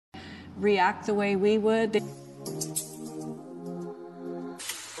react the way we would.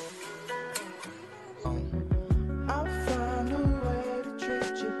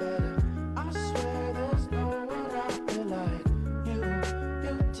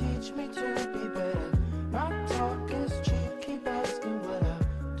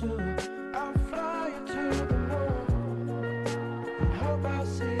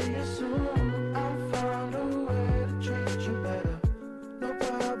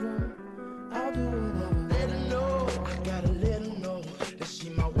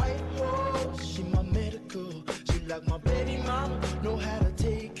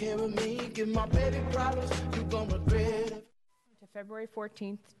 February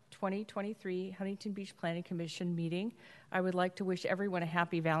 14th, 2023 Huntington Beach Planning Commission meeting. I would like to wish everyone a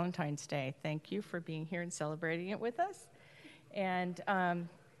happy Valentine's Day. Thank you for being here and celebrating it with us. And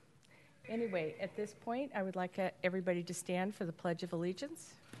anyway, at this point, I would like everybody to stand for the Pledge of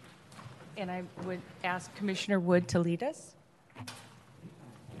Allegiance. And I would ask Commissioner Wood to lead us.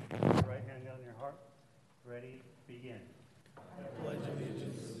 Right hand on your heart. Ready, begin. I pledge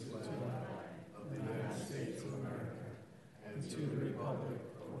allegiance to the flag of the United States of America and to the republic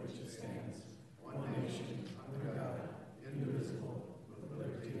for which it stands, one nation, under God, indivisible, with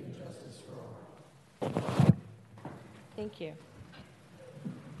liberty and justice for all. Thank you.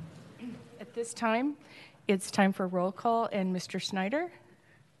 At this time, it's time for roll call, and Mr. Snyder.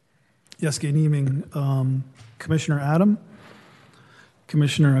 Yes, good evening. Commissioner Adam,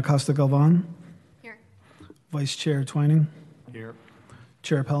 Commissioner Acosta-Galvan. Here. Vice Chair Twining. Here.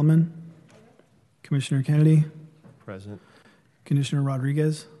 Chair Pellman. Commissioner Kennedy. Present. Commissioner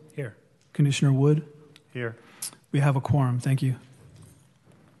Rodriguez. Here. Commissioner Wood. Here. We have a quorum. Thank you.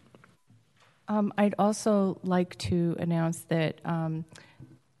 I'd also like to announce that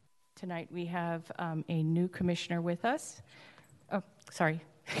tonight we have a new commissioner with us. Oh, sorry,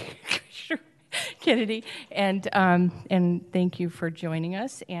 Commissioner Kennedy, and thank you for joining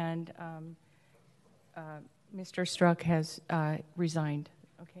us. And Mr. Struck has resigned.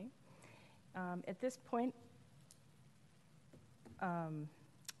 Okay. At this point,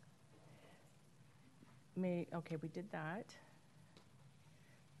 okay, we did that.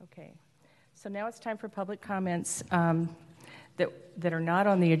 Okay. So now it's time for public comments that are not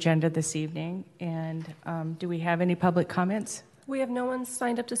on the agenda this evening. And do we have any public comments? We have no one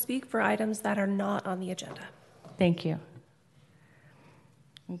signed up to speak for items that are not on the agenda. Thank you.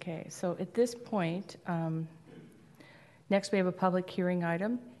 Okay, so at this point, next we have a public hearing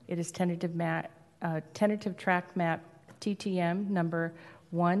item. It is tentative tract map TTM number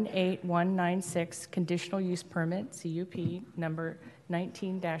 18196, conditional use permit, CUP, number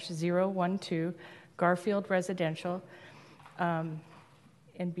 19-012, Garfield Residential. And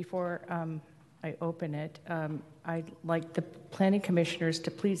before I open it, I'd like the planning commissioners to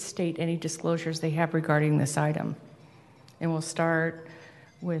please state any disclosures they have regarding this item. And we'll start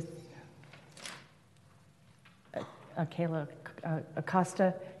with Kayla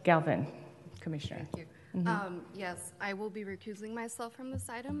Acosta-Galvan, Commissioner. Thank you. Yes, I will be recusing myself from this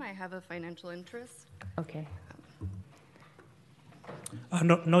item. I have a financial interest. Okay.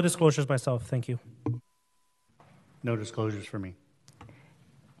 No disclosures myself. Thank you. No disclosures for me.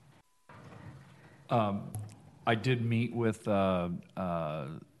 I did meet with, in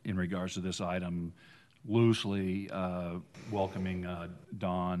regards to this item, loosely welcoming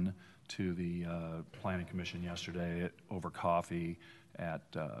Dawn to the Planning Commission yesterday over coffee at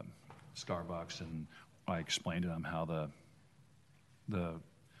Starbucks, and I explained to them how the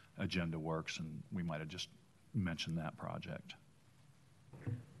agenda works, and we might have just mentioned that project.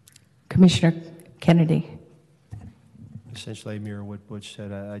 Commissioner Kennedy. Essentially, I mirror what Butch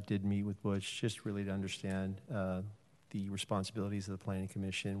said. I did meet with Butch just really to understand the responsibilities of the Planning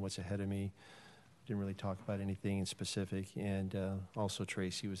Commission, what's ahead of me. Didn't really talk about anything in specific, and also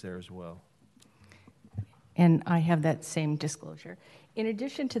Tracy was there as well. And I have that same disclosure. In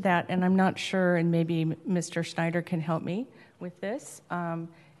addition to that, and I'm not sure, and maybe Mr. Snyder can help me with this,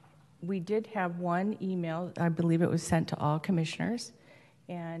 we did have one email, I believe it was sent to all commissioners,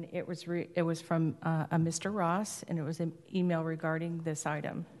 and it was from a Mr. Ross, and it was an email regarding this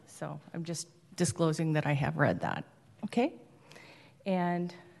item. So I'm just disclosing that I have read that. Okay?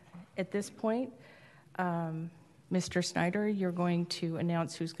 And at this point, Mr. Snyder, you're going to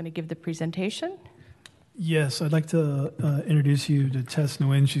announce who's going to give the presentation. Yes, I'd like to introduce you to Tess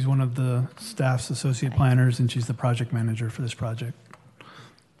Nguyen. She's one of the staff's associate planners, and she's the project manager for this project.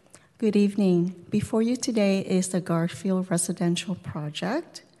 Good evening. Before you today is the Garfield Residential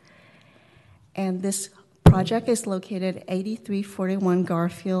Project. And this project is located at 8341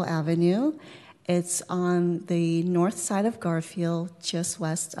 Garfield Avenue. It's on the north side of Garfield, just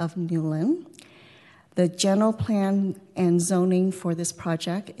west of Newland. The general plan and zoning for this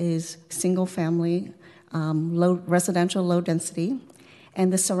project is single-family, residential low density,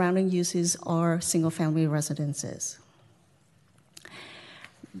 and the surrounding uses are single-family residences.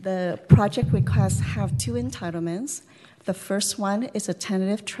 The project requests have two entitlements. The first one is a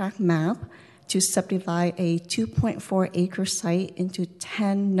tentative tract map to subdivide a 2.4-acre site into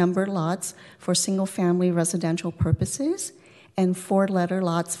 10 numbered lots for single-family residential purposes and 4 letter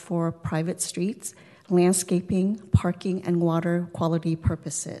lots for private streets, landscaping, parking, and water quality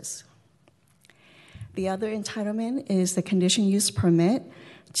purposes. The other entitlement is the conditional use permit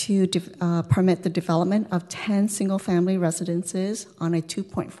to permit the development of 10 single-family residences on a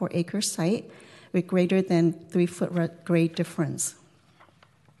 2.4-acre site with greater than 3-foot grade difference.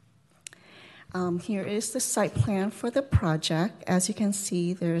 Here is the site plan for the project. As you can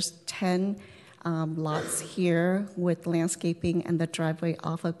see, there's 10 lots here with landscaping and the driveway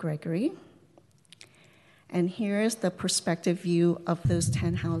off of Gregory. And here is the perspective view of those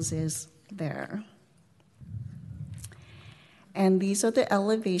 10 houses there. And these are the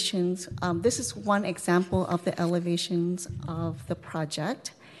elevations. This is one example of the elevations of the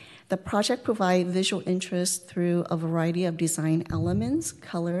project. The project provides visual interest through a variety of design elements,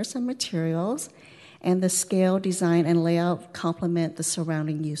 colors, and materials, and the scale, design, and layout complement the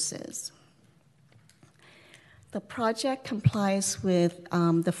surrounding uses. The project complies with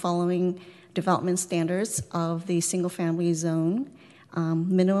the following development standards of the single-family zone: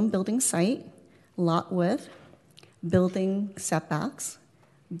 minimum building site, lot width, building setbacks,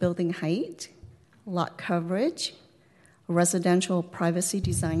 building height, lot coverage, residential privacy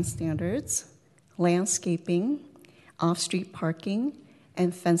design standards, landscaping, off-street parking,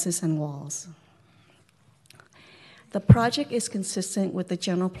 and fences and walls. The project is consistent with the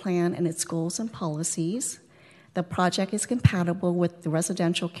general plan and its goals and policies. The project is compatible with the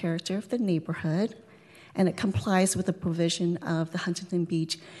residential character of the neighborhood, and it complies with the provision of the Huntington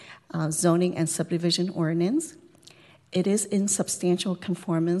Beach zoning and subdivision ordinance. It is in substantial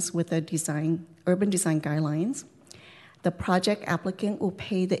conformance with the urban design guidelines. The project applicant will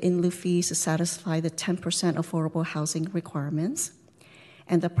pay the in lieu fees to satisfy the 10% affordable housing requirements,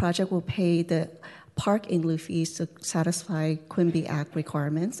 and the project will pay the park in lieu fees to satisfy Quimby Act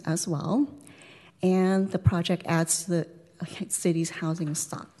requirements as well, and the project adds to the city's housing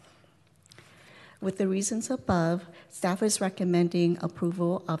stock. With the reasons above, staff is recommending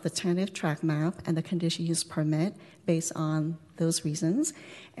approval of the tentative tract map and the conditional use permit based on those reasons,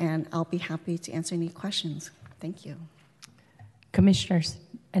 and I'll be happy to answer any questions. Thank you. Commissioners,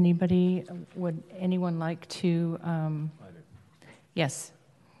 would anyone like to? Yes.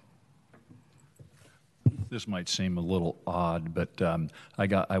 This might seem a little odd, but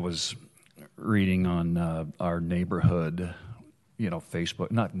I was reading on our neighborhood,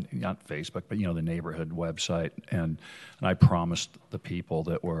 Facebook, not Facebook, but the neighborhood website, and I promised the people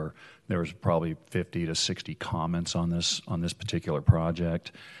that there was probably 50 to 60 comments on this particular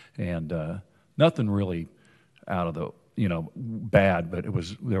project, and nothing really out of the bad, but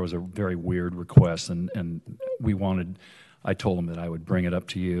there was a very weird request, and I told them that I would bring it up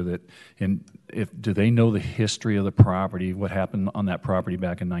to you do they know the history of the property, what happened on that property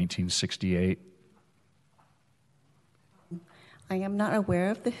back in 1968? I am not aware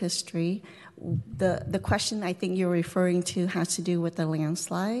of the history. The question I think you're referring to has to do with the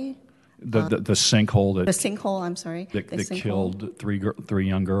landslide. The sinkhole the sinkhole, I'm sorry. That killed three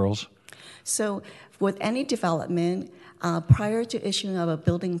young girls? So with any development, prior to issuing of a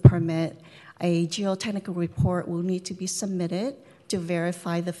building permit, a geotechnical report will need to be submitted to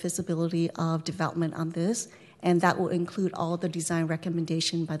verify the feasibility of development on this, and that will include all the design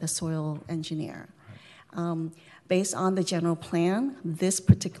recommendation by the soil engineer. Based on the general plan, this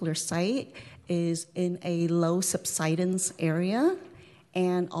particular site is in a low subsidence area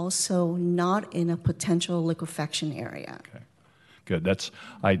and also not in a potential liquefaction area. Okay, good.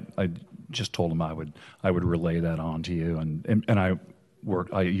 I just told them I would relay that on to you, and I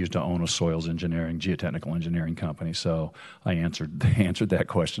used to own a soils engineering, geotechnical engineering company, so I answered that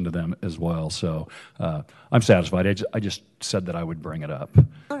question to them as well. So I'm satisfied. I just said that I would bring it up.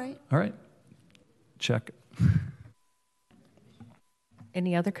 All right. Check.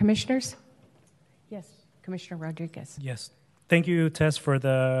 Any other commissioners? Yes, Commissioner Rodriguez. Yes. Thank you, Tess, for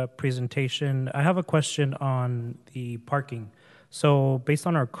the presentation. I have a question on the parking. So based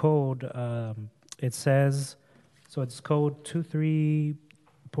on our code, it says, so it's code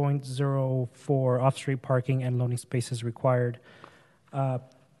 23.04, off-street parking and loading spaces required.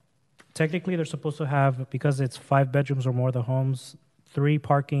 Technically, they're supposed to have, because it's 5 bedrooms or more, the homes, 3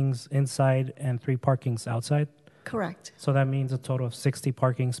 parkings inside and 3 parkings outside. Correct. So that means a total of 60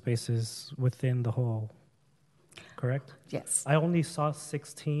 parking spaces within the whole. Correct? Yes. I only saw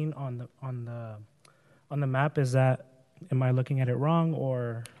 16 on the map. Am I looking at it wrong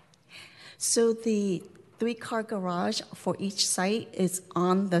or? So the 3-car garage for each site is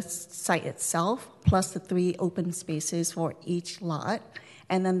on the site itself, plus the 3 open spaces for each lot.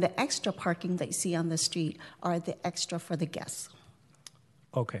 And then the extra parking that you see on the street are the extra for the guests.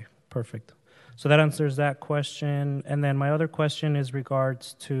 Okay, perfect. So that answers that question. And then my other question is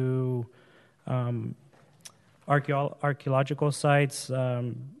regards to archaeological sites,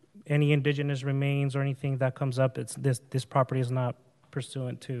 any indigenous remains or anything that comes up. This property is not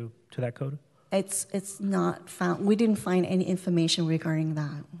pursuant to that code? It's not found. We didn't find any information regarding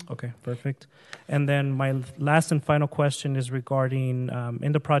that. Okay, perfect. And then my last and final question is regarding,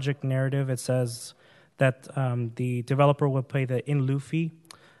 in the project narrative, it says that the developer will pay the in lieu fee.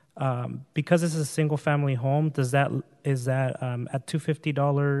 Because this is a single-family home, is that at $250,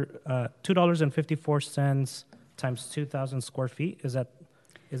 $2.54 times 2,000 square feet? Does that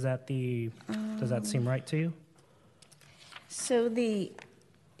seem right to you? So the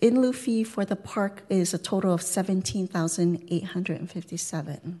in lieu fee for the park is a total of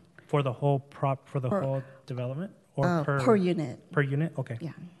 $17,857 for the whole whole development, or per unit. Per unit, okay.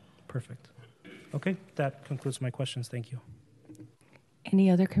 Yeah. Perfect. Okay, that concludes my questions. Thank you.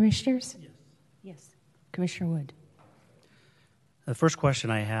 Any other commissioners? Yes. Commissioner Wood. The first question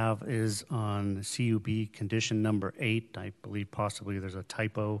I have is on CUB condition number 8. I believe possibly there's a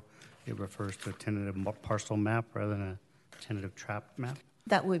typo. It refers to a tentative parcel map rather than a tentative trap map.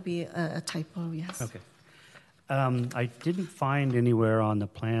 That would be a typo, yes. Okay. I didn't find anywhere on the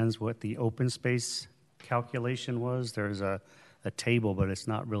plans what the open space calculation was. There's a table, but it's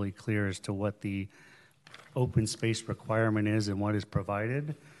not really clear as to what the open space requirement is and what is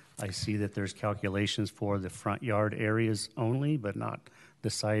provided. I see that there's calculations for the front yard areas only, but not the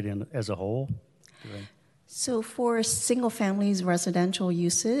site as a whole. So for single families residential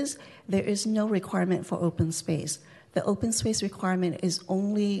uses, there is no requirement for open space. The open space requirement is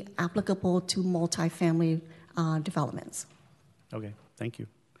only applicable to multifamily developments. Okay, thank you.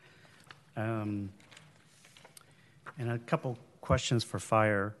 And a couple questions for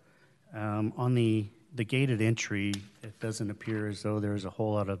fire. On the gated entry, it doesn't appear as though there's a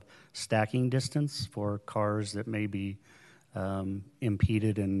whole lot of stacking distance for cars that may be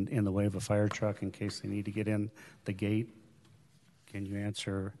impeded in the way of a fire truck in case they need to get in the gate. Can you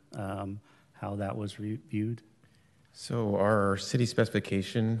answer how that was viewed? So our city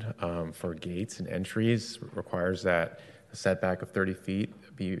specification for gates and entries requires that a setback of 30 feet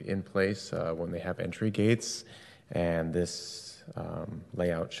be in place when they have entry gates, and this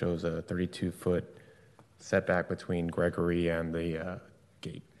layout shows a 32-foot setback between Gregory and the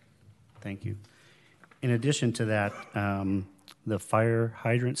gate. Thank you. In addition to that, the fire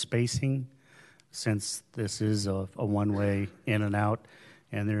hydrant spacing, since this is a one-way in and out,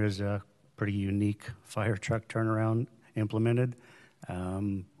 and there is a pretty unique fire truck turnaround implemented,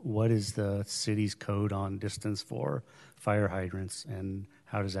 what is the city's code on distance for fire hydrants, and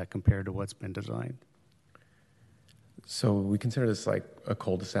how does that compare to what's been designed? So we consider this like a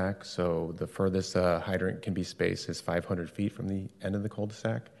cul-de-sac. So the furthest hydrant can be spaced is 500 feet from the end of the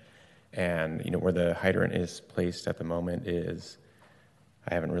cul-de-sac. And where the hydrant is placed at the moment is,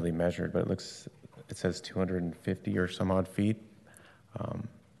 I haven't really measured, but it says 250 or some odd feet.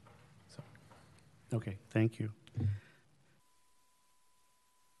 Okay, thank you.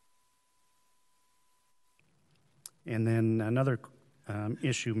 And then another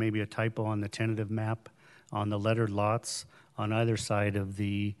issue, maybe a typo on the tentative map. On the lettered lots on either side of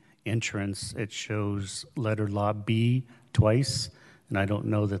the entrance, it shows lettered lot B twice, and I don't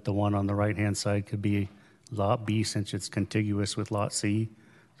know that the one on the right-hand side could be lot B since it's contiguous with lot C,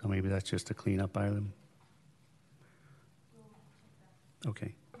 so maybe that's just a cleanup item.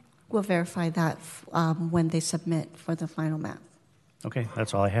 Okay. We'll verify that when they submit for the final map. Okay,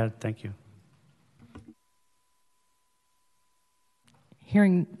 that's all I had. Thank you.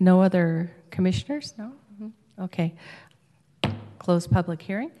 Hearing no other commissioners? No? Mm-hmm. Okay. Close public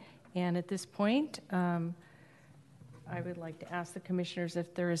hearing. And at this point, I would like to ask the commissioners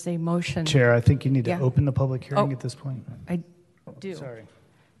if there is a motion. Chair, I think you need to open the public hearing at this point. I do. Sorry.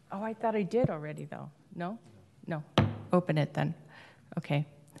 Oh, I thought I did already, though. No? No. Open it then. Okay.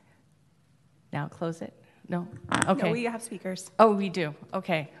 Now close it? No? Okay. No, we have speakers. Oh, we do.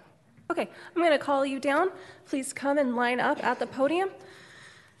 Okay. Okay, I'm going to call you down. Please come and line up at the podium.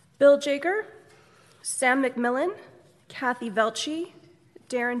 Bill Jager, Sam McMillan, Kathy Velchey,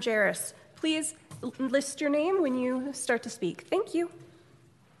 Darren Jarris. Please list your name when you start to speak. Thank you.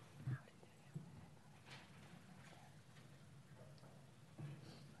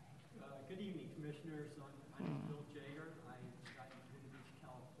 Good evening, Commissioners. My name is Bill Jager. I reside in Boynton Beach,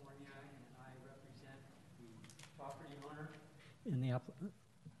 California, and I represent the property owner in the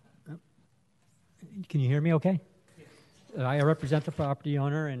Can you hear me okay? Yes. I represent the property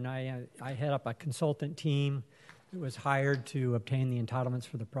owner, and I head up a consultant team that was hired to obtain the entitlements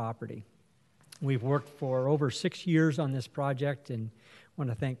for the property. We've worked for over 6 years on this project, and want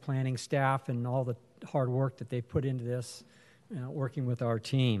to thank planning staff and all the hard work that they put into this, working with our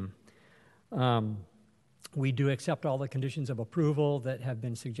team. We do accept all the conditions of approval that have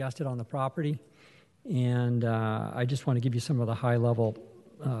been suggested on the property, and I just want to give you some of the high-level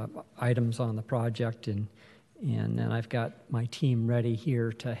items on the project, and then I've got my team ready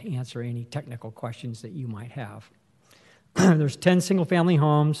here to answer any technical questions that you might have. There's 10 single-family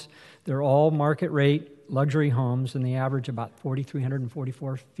homes. They're all market-rate luxury homes, and they average about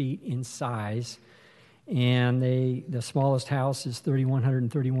 4,344 feet in size. And the smallest house is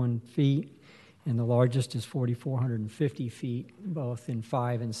 3,131 feet, and the largest is 4,450 feet, both in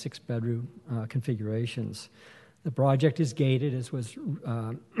 5- and 6-bedroom configurations. The project is gated, as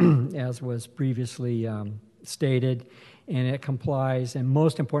was previously stated, and it complies, and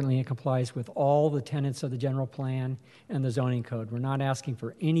most importantly, it complies with all the tenets of the general plan and the zoning code. We're not asking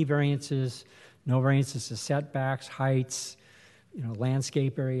for any variances, no variances to setbacks, heights,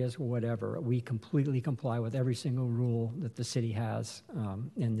 landscape areas, or whatever. We completely comply with every single rule that the city has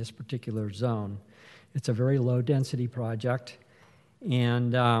in this particular zone. It's a very low-density project,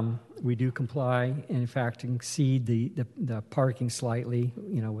 and we do comply, and in fact exceed the parking slightly,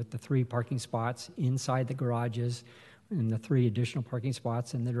 with the 3 parking spots inside the garages and the 3 additional parking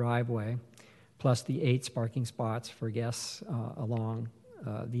spots in the driveway, plus the 8 parking spots for guests along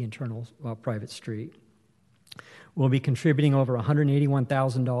the internal private street. We'll be contributing over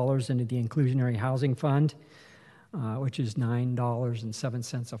 $181,000 into the Inclusionary Housing Fund, which is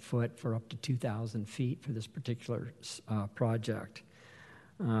 $9.07 a foot for up to 2,000 feet for this particular project.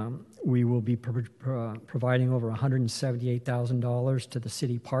 We will be providing over $178,000 to the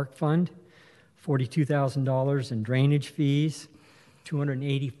City Park Fund, $42,000 in drainage fees,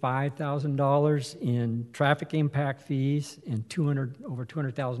 $285,000 in traffic impact fees, and over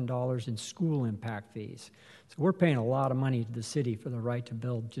 $200,000 in school impact fees. So we're paying a lot of money to the city for the right to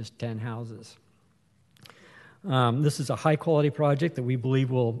build just 10 houses. This is a high-quality project that we believe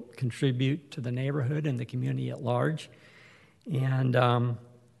will contribute to the neighborhood and the community at large, and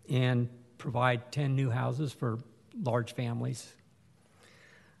provide 10 new houses for large families.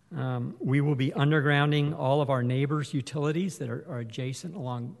 We will be undergrounding all of our neighbors' utilities that are adjacent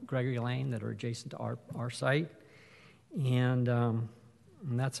along Gregory Lane, that are adjacent to our site, and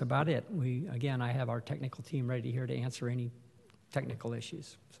that's about it. I have our technical team ready here to answer any technical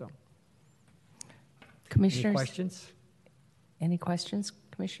issues. So, Commissioners, any questions? Any questions,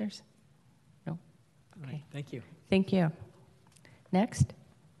 Commissioners? No. Okay. Right, thank you. Thank you. Next.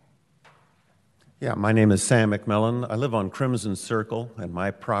 Yeah, my name is Sam McMillan. I live on Crimson Circle, and my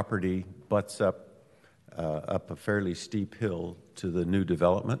property butts up a fairly steep hill to the new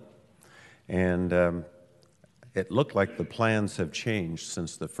development. And it looked like the plans have changed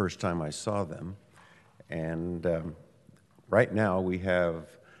since the first time I saw them. And right now we have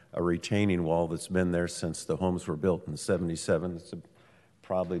a retaining wall that's been there since the homes were built in '77. It's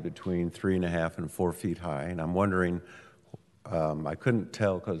probably between 3.5 and 4 feet high. And I'm wondering, I couldn't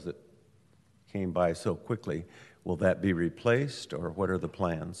tell because it came by so quickly. Will that be replaced, or what are the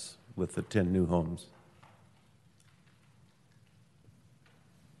plans with the 10 new homes?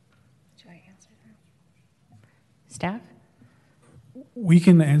 Should I answer that? Staff? We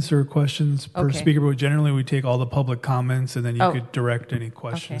can answer questions per Okay. speaker, but generally we take all the public comments, and then you could direct any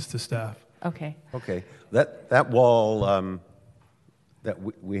questions Okay. to staff. Okay. Okay. That wall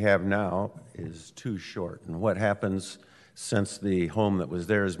that we have now is too short. And what happens since the home that was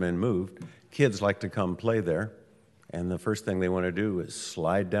there has been moved, kids like to come play there, and the first thing they want to do is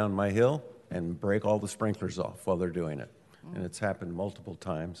slide down my hill and break all the sprinklers off while they're doing it. And it's happened multiple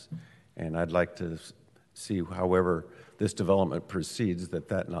times, and I'd like to see, however this development proceeds,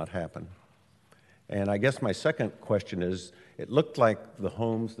 that not happen. And I guess my second question is, it looked like the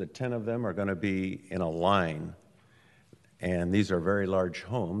homes, the 10 of them, are going to be in a line, and these are very large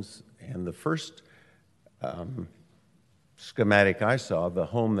homes. And the first schematic I saw, the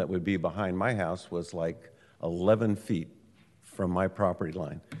home that would be behind my house was like 11 feet from my property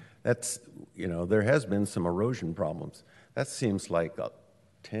line. That's, there has been some erosion problems. That seems like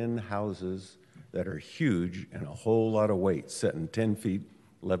 10 houses that are huge and a whole lot of weight sitting 10 feet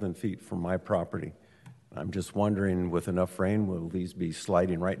 11 feet from my property. I'm just wondering, with enough rain, will these be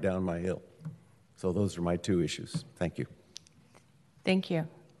sliding right down my hill? So those are my two issues. Thank you. Thank you.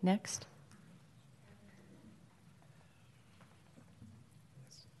 Next.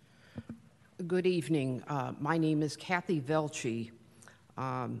 Good evening. My name is Kathy Velchey.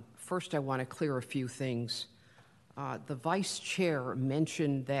 First, I want to clear a few things. The vice chair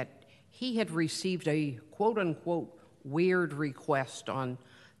mentioned that he had received a quote-unquote weird request on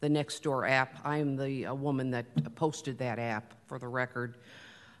the Nextdoor app. I am the woman that posted that app, for the record.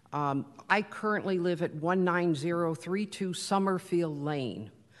 I currently live at 19032 Summerfield Lane.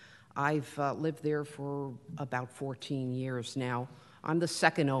 I've lived there for about 14 years now. I'm the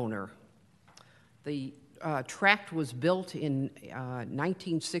second owner. The tract was built in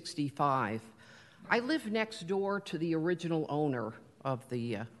 1965. I live next door to the original owner of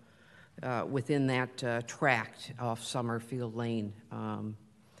the within that tract off Summerfield Lane.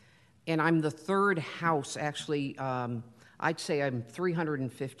 And I'm the third house, actually, I'd say I'm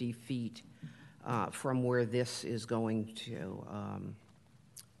 350 feet from where this is going to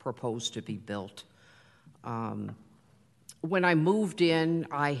propose to be built. When I moved in,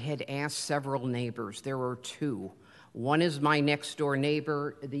 I had asked several neighbors. There were two. One is my next door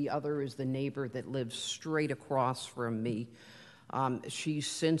neighbor. The other is the neighbor that lives straight across from me. She's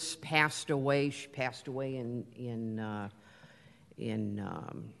since passed away. She passed away in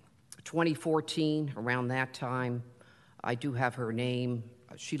 2014, around that time. I do have her name.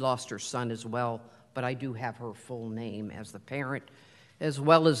 She lost her son as well, but I do have her full name as the parent, as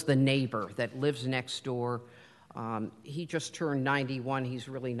well as the neighbor that lives next door. He just turned 91. He's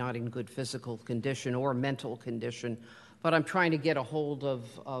really not in good physical condition or mental condition, but I'm trying to get a hold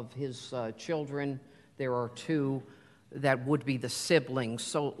of his children. There are two that would be the siblings.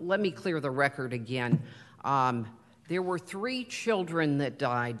 So let me clear the record again. There were 3 children that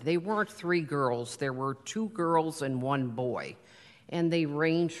died. They weren't 3 girls. There were 2 girls and 1 boy, and they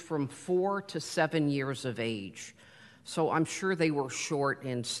ranged from 4 to 7 years of age. So I'm sure they were short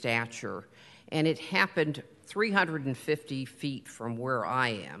in stature, and it happened 350 feet from where I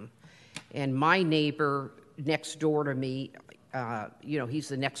am. And my neighbor next door to me, he's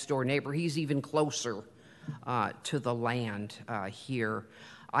the next door neighbor. He's even closer to the land here.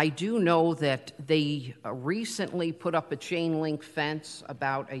 I do know that they recently put up a chain link fence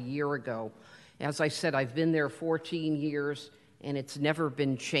about a year ago. As I said, I've been there 14 years, and it's never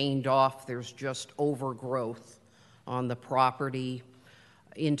been chained off. There's just overgrowth on the property.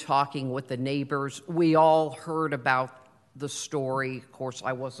 In talking with the neighbors, we all heard about the story. Of course,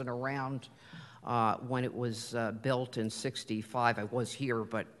 I wasn't around when it was built in '65. I was here,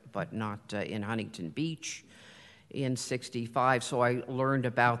 but not in Huntington Beach in '65. So I learned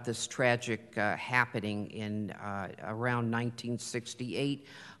about this tragic happening in around 1968.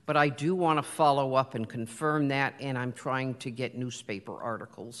 But I do want to follow up and confirm that, and I'm trying to get newspaper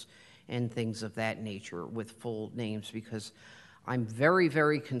articles and things of that nature with full names, because I'm very,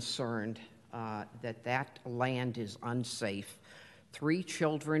 very concerned that land is unsafe. 3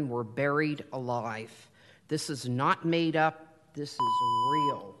 children were buried alive. This is not made up. This is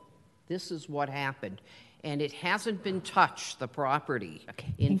real. This is what happened. And it hasn't been touched, the property,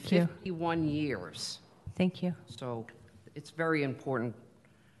 in 51 years. Thank you. So it's very important.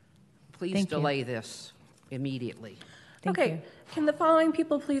 Please delay this immediately. Okay. Can the following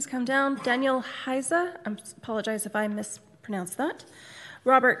people please come down? Daniel Heiza, I apologize if I mispronounced that.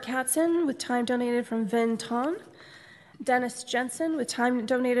 Robert Katzen, with time donated from Vin Ton. Dennis Jensen, with time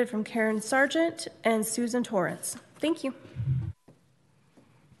donated from Karen Sargent. And Susan Torrance. Thank you.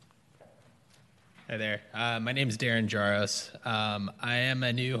 Hi there. My name is Darren Jaros. I am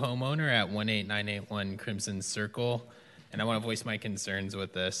a new homeowner at 18981 Crimson Circle, and I want to voice my concerns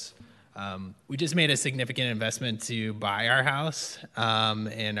with this. We just made a significant investment to buy our house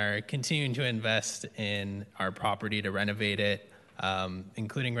and are continuing to invest in our property to renovate it,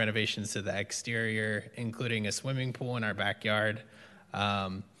 including renovations to the exterior, including a swimming pool in our backyard.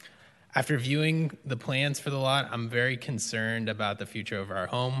 After viewing the plans for the lot, I'm very concerned about the future of our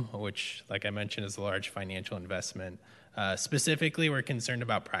home, which, like I mentioned, is a large financial investment. Specifically, we're concerned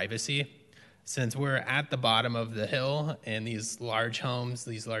about privacy. Since we're at the bottom of the hill and these large homes,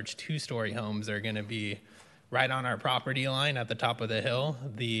 these large 2-story homes are going to be right on our property line at the top of the hill,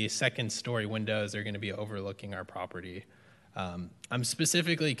 the 2nd-story windows are going to be overlooking our property. I'm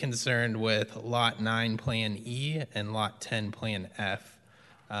specifically concerned with Lot 9 Plan E and Lot 10 Plan F.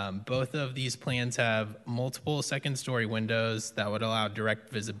 Both of these plans have multiple 2nd-story windows that would allow direct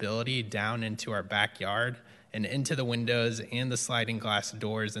visibility down into our backyard and into the windows and the sliding glass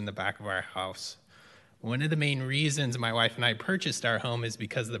doors in the back of our house. One of the main reasons my wife and I purchased our home is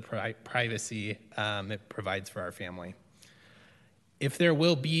because of the privacy it provides for our family. If there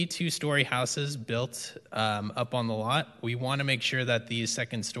will be two-story houses built up on the lot, we want to make sure that these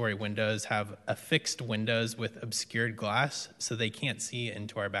second-story windows have affixed windows with obscured glass so they can't see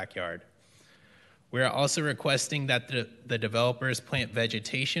into our backyard. We are also requesting that the developers plant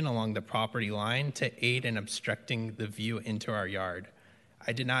vegetation along the property line to aid in obstructing the view into our yard.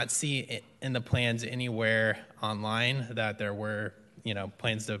 I did not see in the plans anywhere online that there were,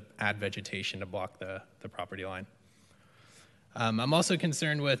 plans to add vegetation to block the property line. I'm also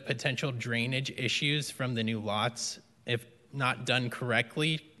concerned with potential drainage issues from the new lots. If not done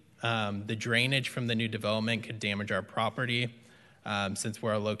correctly, the drainage from the new development could damage our property since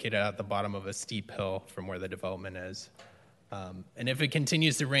we're located at the bottom of a steep hill from where the development is. And if it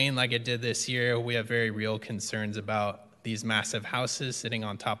continues to rain like it did this year, we have very real concerns about these massive houses sitting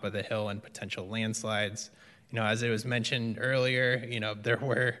on top of the hill and potential landslides. As it was mentioned earlier, there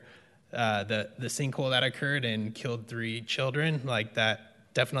were the sinkhole that occurred and killed 3 children. Like,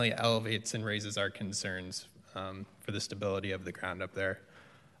 that definitely elevates and raises our concerns for the stability of the ground up there.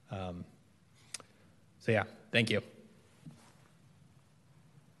 So yeah, thank you.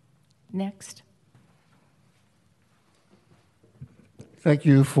 Next. Thank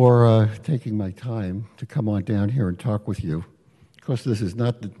you for taking my time to come on down here and talk with you. Of course, this is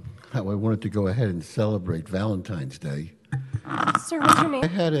not how I wanted to go ahead and celebrate Valentine's Day. Sir, what's your name? I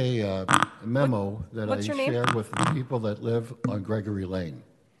had a memo that I What's your name? shared with the people that live on Gregory Lane.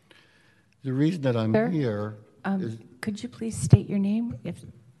 The reason that I'm Sir? here is... Could you please state your name?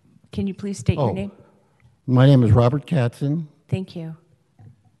 Can you please state your name? My name is Robert Katzen. Thank you.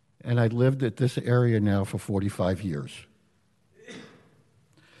 And I lived at this area now for 45 years.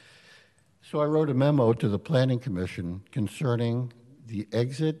 So I wrote a memo to the Planning Commission concerning the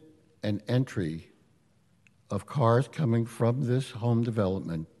exit and entry of cars coming from this home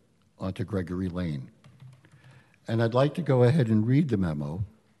development onto Gregory Lane. And I'd like to go ahead and read the memo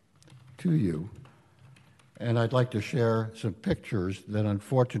to you. And I'd like to share some pictures that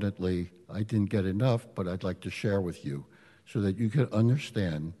unfortunately I didn't get enough, but I'd like to share with you so that you can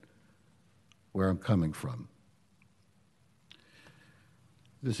understand where I'm coming from.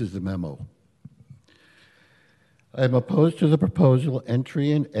 This is the memo. I am opposed to the proposal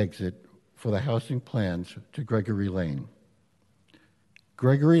entry and exit for the housing plans to Gregory Lane.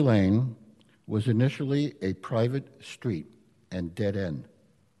 Gregory Lane was initially a private street and dead end.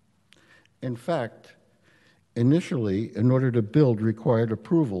 In fact, initially, in order to build, required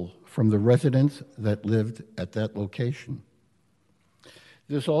approval from the residents that lived at that location.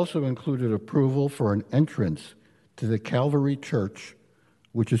 This also included approval for an entrance to the Calvary Church,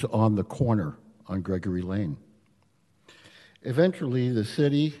 which is on the corner on Gregory Lane. Eventually, the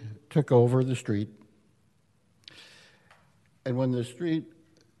city took over the street, and when the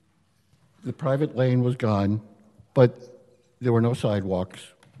private lane was gone, but there were no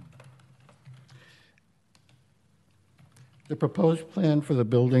sidewalks. The proposed plan for the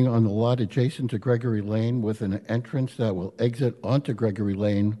building on the lot adjacent to Gregory Lane with an entrance that will exit onto Gregory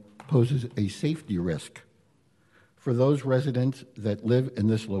Lane poses a safety risk for those residents that live in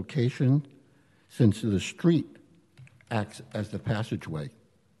this location, since the street acts as the passageway.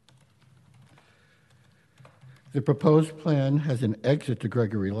 The proposed plan has an exit to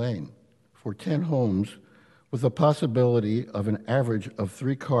Gregory Lane for 10 homes with a possibility of an average of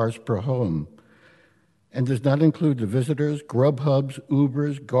 3 cars per home, and does not include the visitors, Grubhubs,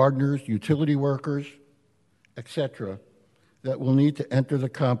 Ubers, gardeners, utility workers, etc., that will need to enter the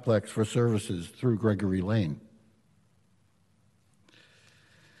complex for services through Gregory Lane.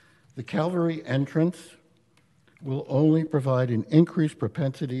 The Calvary entrance will only provide an increased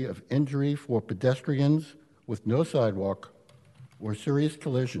propensity of injury for pedestrians with no sidewalk or serious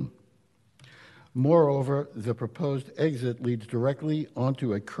collision. Moreover, the proposed exit leads directly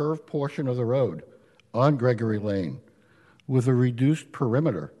onto a curved portion of the road on Gregory Lane with a reduced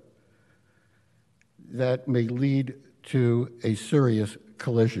perimeter that may lead to a serious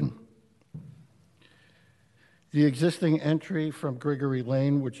collision. The existing entry from Gregory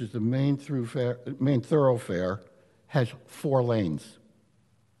Lane, which is the main thoroughfare, has 4 lanes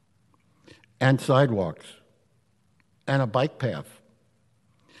and sidewalks and a bike path.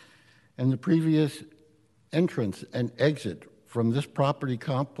 And the previous entrance and exit from this property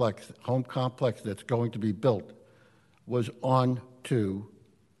complex, home complex that's going to be built, was on to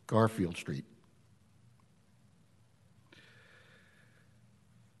Garfield Street.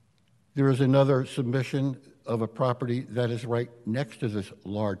 There is another submission of a property that is right next to this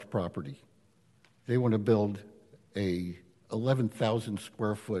large property. They want to build a 11,000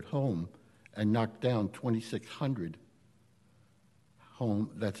 square foot home and knock down 2,600 home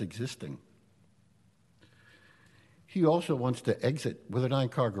that's existing. He also wants to exit with a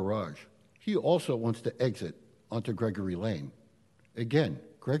 9-car garage. He also wants to exit onto Gregory Lane. Again,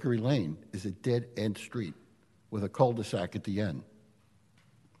 Gregory Lane is a dead-end street with a cul-de-sac at the end.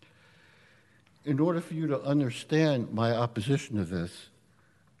 In order for you to understand my opposition to this,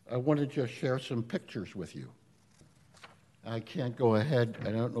 I want to just share some pictures with you. I can't go ahead,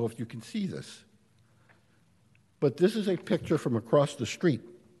 I don't know if you can see this, but this is a picture from across the street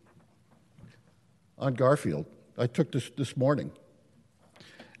on Garfield. I took this morning.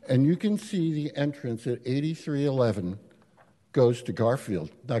 And you can see the entrance at 8311 goes to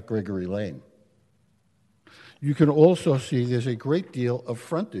Garfield, not Gregory Lane. You can also see there's a great deal of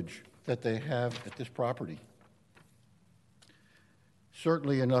frontage that they have at this property.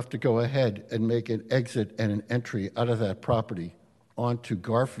 Certainly enough to go ahead and make an exit and an entry out of that property onto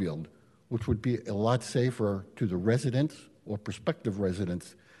Garfield, which would be a lot safer to the residents or prospective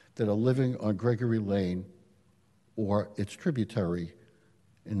residents that are living on Gregory Lane or its tributary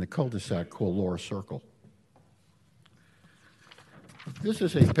in the cul-de-sac called Laura Circle. This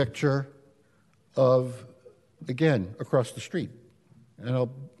is a picture of, again, across the street, and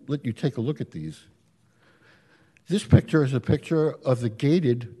I'll let you take a look at these. This picture is a picture of the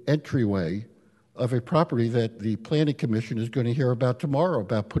gated entryway of a property that the Planning Commission is going to hear about tomorrow,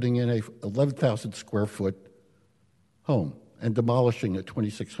 about putting in a 11,000 square foot home and demolishing a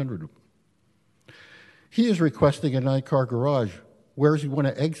 2,600. He is requesting a 9-car garage. Where does he want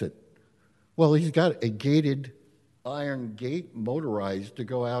to exit? Well, he's got a gated iron gate motorized to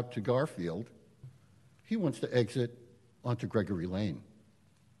go out to Garfield. He wants to exit onto Gregory Lane.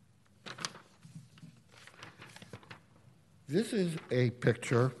 This is a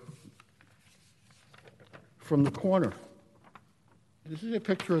picture from the corner. This is a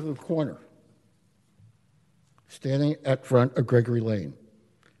picture of the corner, standing at front of Gregory Lane.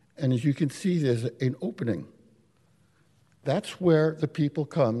 And as you can see, there's an opening. That's where the people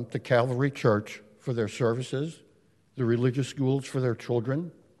come to Calvary Church for their services, the religious schools for their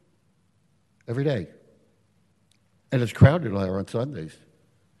children, every day. And it's crowded there on Sundays.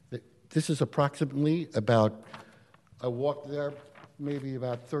 This is approximately about, I walked there maybe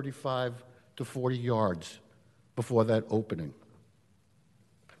about 35 to 40 yards before that opening.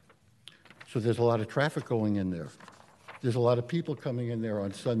 So there's a lot of traffic going in there. There's a lot of people coming in there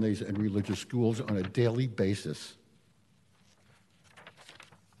on Sundays and religious schools on a daily basis.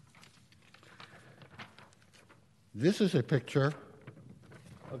 This is a picture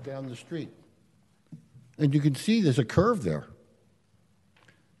of down the street. And you can see there's a curve there.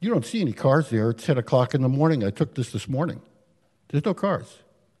 You don't see any cars there. It's 10 o'clock in the morning. I took this morning. There's no cars.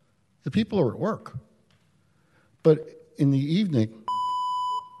 The people are at work. But in the evening,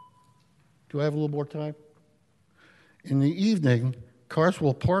 do I have a little more time? In the evening, cars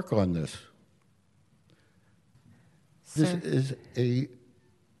will park on this. This is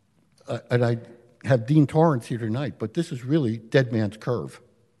and I have Dean Torrance here tonight, but this is really Dead Man's Curve.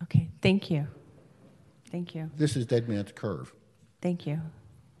 Okay, thank you. Thank you. This is Dead Man's Curve. Thank you.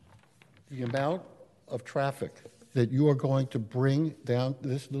 The amount of traffic that you are going to bring down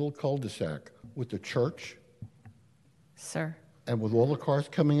this little cul-de-sac with the church, sir, and with all the cars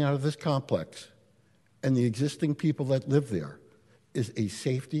coming out of this complex and the existing people that live there is a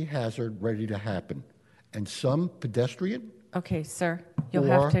safety hazard ready to happen. And some pedestrian, okay, sir, you'll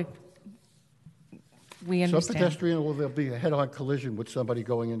have to, we understand. Some pedestrian, or there'll be a head-on collision with somebody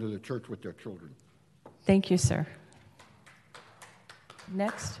going into the church with their children. Thank you, sir.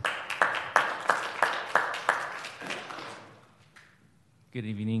 Next. Good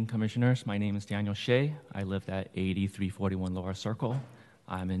evening, Commissioners. My name is Daniel Shea. I live at 8341 Laura Circle.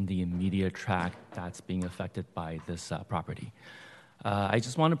 I'm in the immediate tract that's being affected by this property. I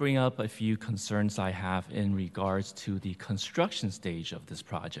just want to bring up a few concerns I have in regards to the construction stage of this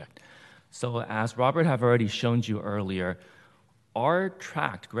project. So as Robert have already shown you earlier, our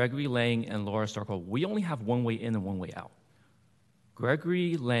tract, Gregory Lane and Laura Circle, we only have one way in and one way out.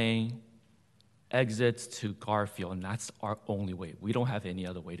 Gregory Lane exits to Garfield, and that's our only way. We don't have any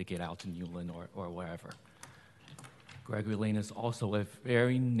other way to get out to Newland or wherever. Gregory Lane is also a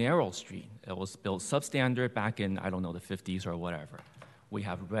very narrow street. It was built substandard back in, I don't know, the 50s or whatever. We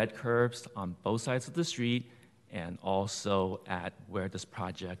have red curbs on both sides of the street and also at where this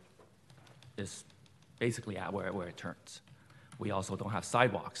project is basically at where it turns. We also don't have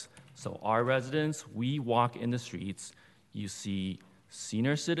sidewalks. So our residents, we walk in the streets. You see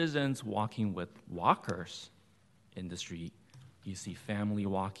senior citizens walking with walkers in the street. You see family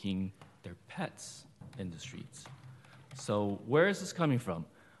walking their pets in the streets. So where is this coming from?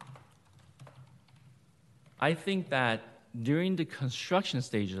 I think that during the construction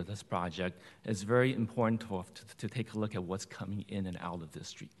stage of this project, it's very important to take a look at what's coming in and out of this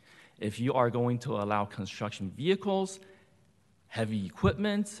street. If you are going to allow construction vehicles, heavy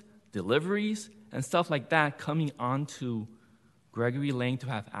equipment, deliveries, and stuff like that coming onto Gregory Lane to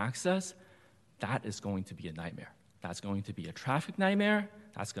have access, that is going to be a nightmare. That's going to be a traffic nightmare.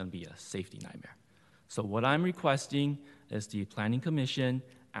 That's going to be a safety nightmare. So what I'm requesting is the Planning Commission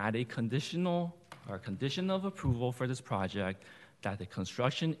add a condition of approval for this project that the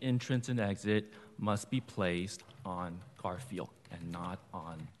construction entrance and exit must be placed on Garfield and not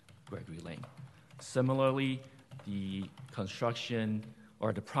on Gregory Lane. Similarly, the construction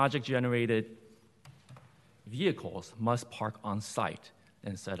or the project-generated vehicles must park on site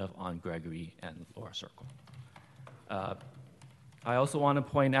instead of on Gregory and Laura Circle. I also want to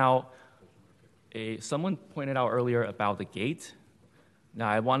point out, someone pointed out earlier about the gate. Now,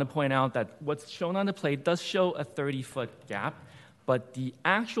 I want to point out that what's shown on the plate does show a 30-foot gap, but the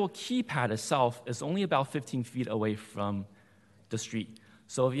actual keypad itself is only about 15 feet away from the street.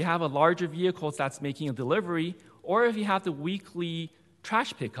 So if you have a larger vehicle that's making a delivery, or if you have the weekly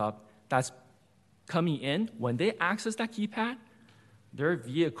trash pickup that's coming in, when they access that keypad, their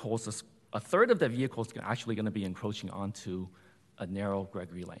vehicles, a third of the vehicles are actually going to be encroaching onto a narrow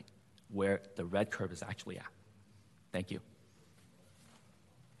Gregory Lane, where the red curb is actually at. Thank you.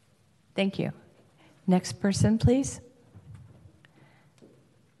 Thank you. Next person, please.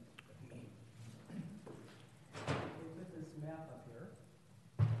 With this map up here,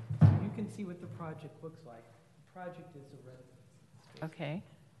 you can see what the project looks like. The project is a residence. Okay.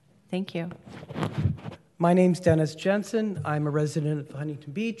 Thank you. My name's Dennis Jensen. I'm a resident of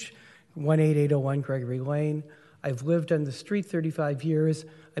Huntington Beach, 18801 Gregory Lane. I've lived on the street 35 years.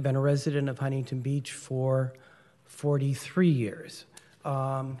 I've been a resident of Huntington Beach for 43 years.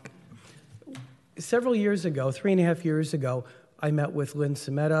 Several years ago, 3.5 years ago, I met with Lynn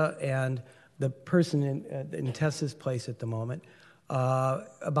Sameta and the person in Tessa's place at the moment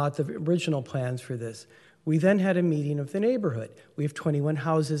about the original plans for this. We then had a meeting of the neighborhood. We have 21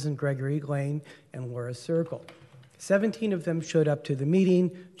 houses in Gregory Lane and Laura Circle. 17 of them showed up to the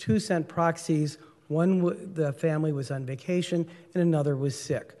meeting, 2 sent proxies, one, the family was on vacation, and another was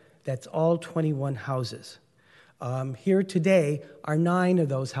sick. That's all 21 houses. Here today are 9 of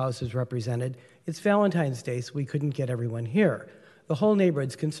those houses represented. It's Valentine's Day, so we couldn't get everyone here. The whole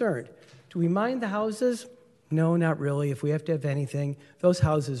neighborhood's concerned. Do we mind the houses? No, not really. If we have to have anything, those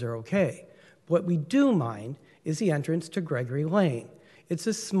houses are okay. What we do mind is the entrance to Gregory Lane. It's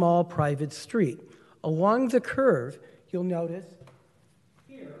a small private street. Along the curve, you'll notice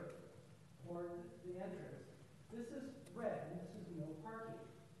here, for the entrance, this is red and this is no parking.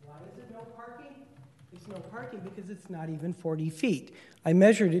 Why is it no parking? It's no parking because it's not even 40 feet. I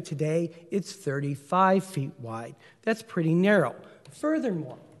measured it today, it's 35 feet wide. That's pretty narrow.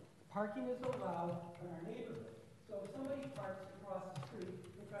 Furthermore, parking is allowed in our neighborhood. So if somebody parks across the street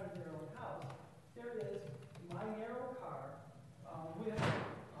in front of their own house, there is my narrow car with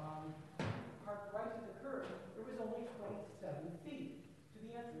parked right to the curb. There was only 27 feet to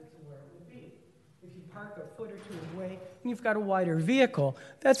the entrance of where it would be. If you park a foot or two away and you've got a wider vehicle,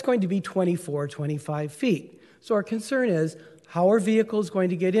 that's going to be 24, 25 feet. So our concern is, how are vehicles going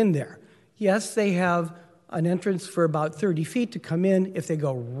to get in there? Yes, they have an entrance for about 30 feet to come in if they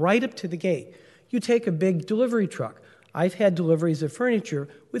go right up to the gate. You take a big delivery truck. I've had deliveries of furniture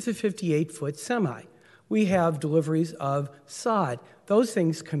with a 58-foot semi. We have deliveries of sod. Those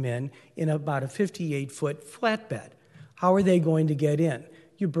things come in about a 58-foot flatbed. How are they going to get in?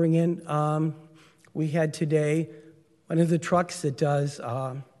 You bring in, we had today one of the trucks that does,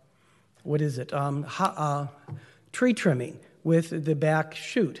 tree trimming with the back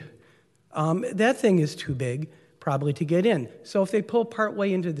chute. That thing is too big probably to get in. So if they pull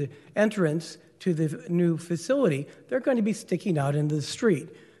partway into the entrance to the new facility, they're going to be sticking out into the street.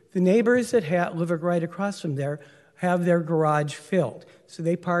 The neighbors that live right across from there have their garage filled. So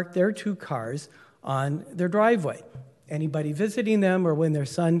they park their 2 cars on their driveway. Anybody visiting them or when their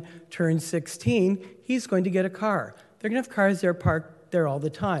son turns 16, he's going to get a car. They're going to have cars there parked there all the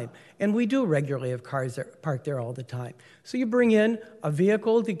time. And we do regularly have cars that parked there all the time. So you bring in a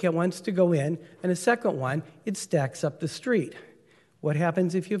vehicle that wants to go in, and a second one, it stacks up the street. What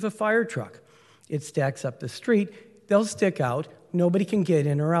happens if you have a fire truck? It stacks up the street, they'll stick out, nobody can get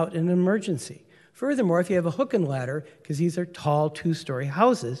in or out in an emergency. Furthermore, if you have a hook and ladder, because these are tall 2-story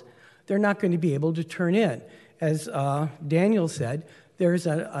houses, they're not going to be able to turn in. As Daniel said, there's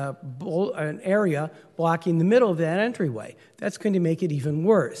an area blocking the middle of that entryway. That's going to make it even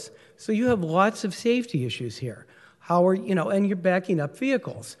worse. So you have lots of safety issues here. And you're backing up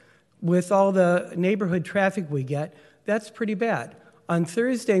vehicles. with all the neighborhood traffic we get, that's pretty bad. On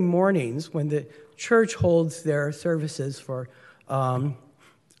Thursday mornings, when the church holds their services for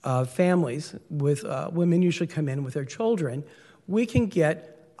families with women usually come in with their children, we can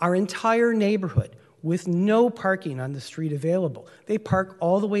get our entire neighborhood with no parking on the street available. They park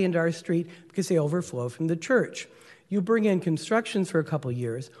all the way into our street because they overflow from the church. You bring in constructions for a couple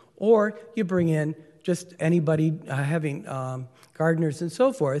years, or you bring in just anybody having gardeners and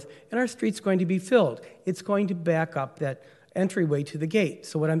so forth, and our street's going to be filled. It's going to back up that entryway to the gate.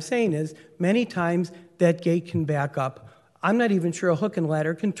 So what I'm saying is, many times that gate can back up. I'm not even sure a hook and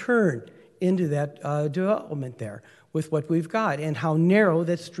ladder can turn into that development there with what we've got and how narrow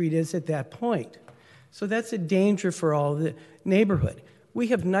that street is at that point. So that's a danger for all the neighborhood. We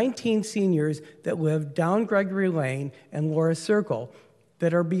have 19 seniors that live down Gregory Lane and Laura Circle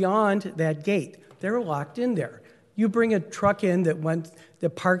that are beyond that gate. They're locked in there. You bring a truck in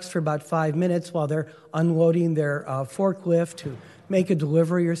that parks for about 5 minutes while they're unloading their forklift to make a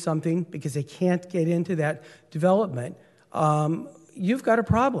delivery or something because they can't get into that development, you've got a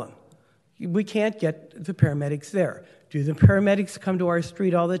problem. We can't get the paramedics there. Do the paramedics come to our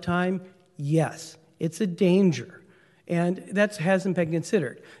street all the time? Yes. It's a danger, and that hasn't been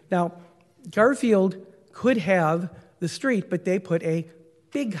considered. Now, Garfield could have the street, but they put a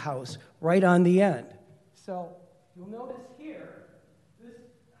big house right on the end. So you'll notice here, this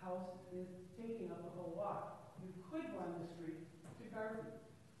house is taking up a whole lot. You could run the street to Garfield.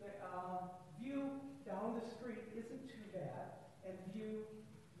 The view down the street isn't too bad, and view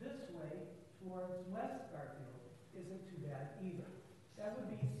this way towards West Garfield isn't too bad either. That would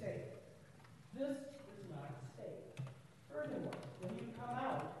be safe. This is not safe. Furthermore, when you come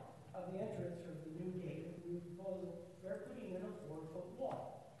out of the entrance from the new gate, the new proposal, they're putting in a 4-foot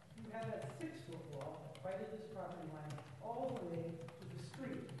wall. You have that 6-foot wall right at this property line all the way to the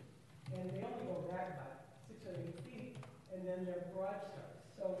street. And they only go back about 6 or 8 feet, and then their garage starts.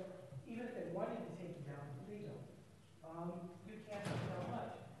 So even if they wanted to take it down, they don't. You can't see how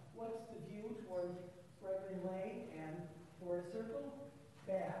much. What's the view towards Gregory Lane and Forest Circle?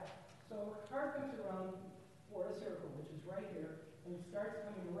 Bad. So a car comes around Forest Circle, which is right here, and starts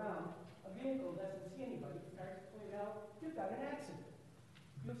coming around. A vehicle doesn't see anybody, starts pulling out, you've got an accident.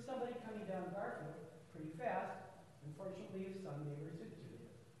 You have somebody coming down Garfield pretty fast. Unfortunately, if some neighbors do,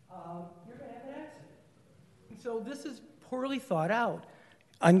 you're going to have an accident. And so this is poorly thought out.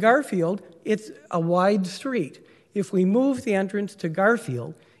 On Garfield, it's a wide street. If we move the entrance to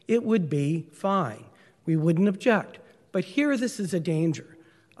Garfield, it would be fine. We wouldn't object. But here, this is a danger.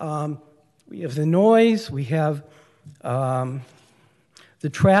 We have the noise, we have the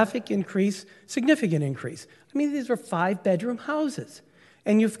traffic increase, significant increase. I mean, these are 5-bedroom houses,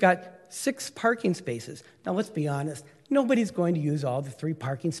 and you've got 6 parking spaces. Now, let's be honest, nobody's going to use all the 3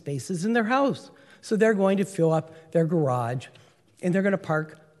 parking spaces in their house. So they're going to fill up their garage, and they're going to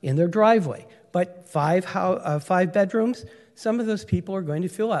park in their driveway. But 5 bedrooms, some of those people are going to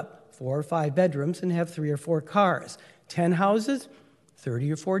fill up 4 or 5 bedrooms and have 3 or 4 cars. 10 houses,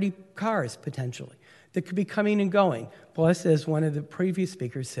 30 or 40 cars, potentially, that could be coming and going. Plus, as one of the previous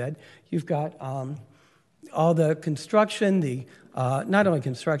speakers said, you've got all the construction, not only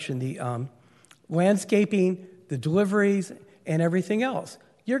construction, the landscaping, the deliveries, and everything else.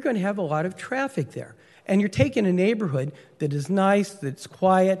 You're going to have a lot of traffic there. And you're taking a neighborhood that is nice, that's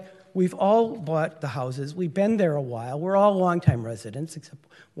quiet. We've all bought the houses. We've been there a while. We're all longtime residents, except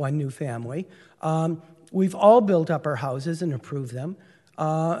one new family. We've all built up our houses and improved them.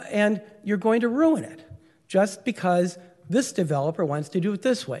 And you're going to ruin it just because this developer wants to do it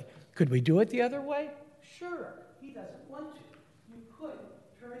this way. Could we do it the other way? Sure. He doesn't want to. You could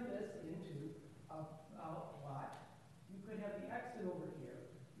turn this into a lot. You could have the exit over here.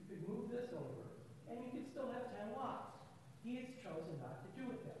 You could move this over, and you could still have 10 lots. He has chosen not to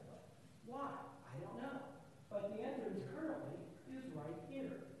do it that way. Why? I don't know. But the entrance currently is right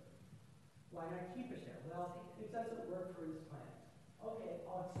here. Why not keep it there? Well, it doesn't work for his plan. Okay,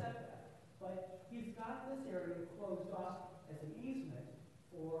 I'll accept that. But he's got this area closed off as an easement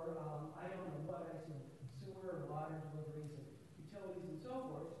for, I don't know what, I assume, sewer or water deliveries and utilities and so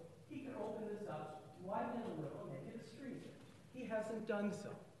forth. He can open this up, widen it a little, make it a street. He hasn't done so.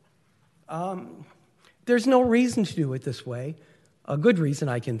 There's no reason to do it this way, a good reason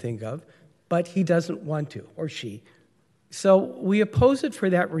I can think of, but he doesn't want to, or she. So we oppose it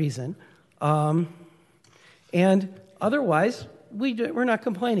for that reason. And otherwise, we're not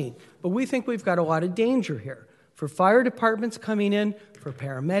complaining. But we think we've got a lot of danger here. For fire departments coming in, for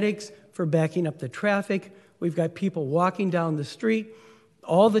paramedics, for backing up the traffic. We've got people walking down the street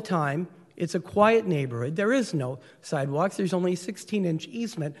all the time. It's a quiet neighborhood. There is no sidewalks. There's only a 16-inch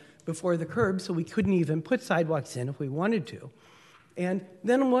easement before the curb, so we couldn't even put sidewalks in if we wanted to. And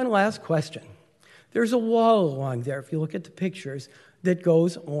then one last question. There's a wall along there, if you look at the pictures, that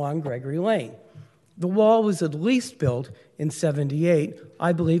goes along Gregory Lane. The wall was at least built in 78.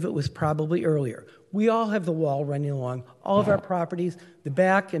 I believe it was probably earlier. We all have the wall running along all of our properties, the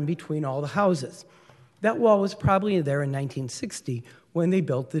back and between all the houses. That wall was probably there in 1960 when they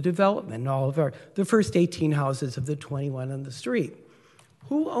built the development, the first 18 houses of the 21 on the street.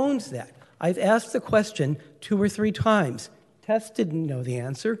 Who owns that? I've asked the question 2 or 3 times. Tess didn't know the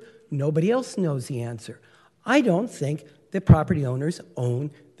answer. Nobody else knows the answer. I don't think the property owners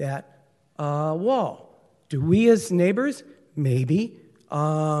own that wall. Do we as neighbors? Maybe.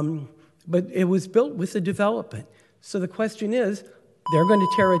 But it was built with the development. So the question is, they're going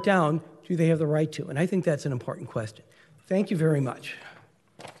to tear it down. Do they have the right to? And I think that's an important question. Thank you very much.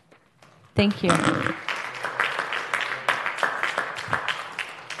 Thank you.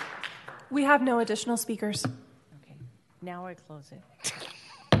 We have no additional speakers. Okay, now I close it.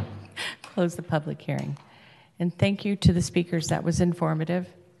 Close the public hearing. And thank you to the speakers. That was informative.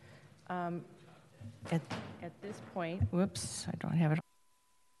 At this point, whoops, I don't have it.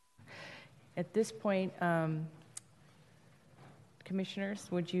 At this point, commissioners,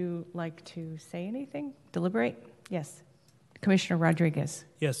 would you like to say anything? Deliberate? Yes. Commissioner Rodriguez.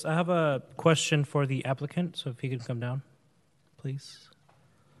 Yes, I have a question for the applicant, so if he could come down, please.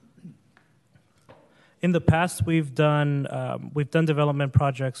 In the past, we've done development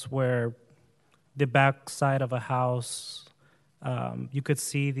projects where the back side of a house, you could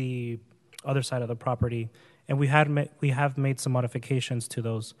see the other side of the property, and we have made some modifications to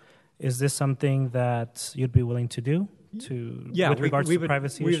those. Is this something that you'd be willing to do with regards to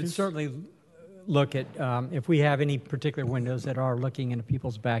privacy we issues? would certainly look at if we have any particular windows that are looking into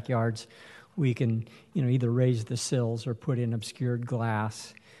people's backyards, we can either raise the sills or put in obscured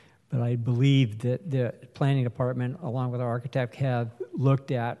glass. But I believe that the planning department, along with our architect, have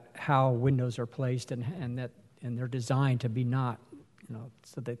looked at how windows are placed and they're designed to be not,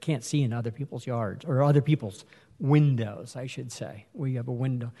 so they can't see in other people's yards or other people's windows, I should say. We have a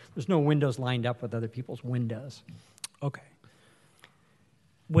window. There's no windows lined up with other people's windows. Okay.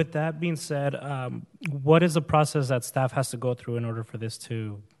 With that being said, what is the process that staff has to go through in order for this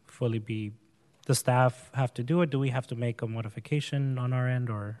to fully be? Does staff have to do it? Do we have to make a modification on our end,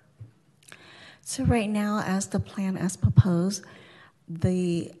 or? So right now, as the plan as proposed,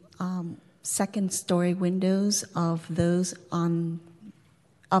 the second-story windows of those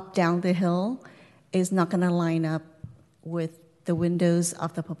up down the hill is not going to line up with the windows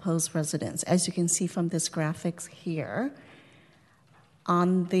of the proposed residence. As you can see from this graphics here,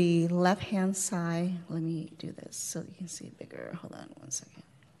 on the left-hand side, let me do this so you can see it bigger. Hold on one second.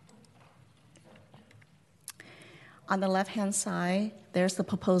 On the left-hand side, there's the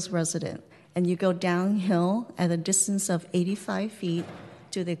proposed residence, and you go downhill at a distance of 85 feet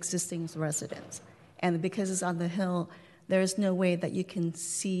to the existing residence. And because it's on the hill, there is no way that you can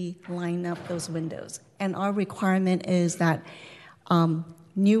line up those windows. And our requirement is that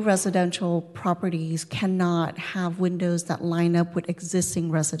new residential properties cannot have windows that line up with existing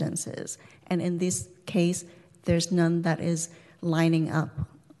residences. And in this case, there's none that is lining up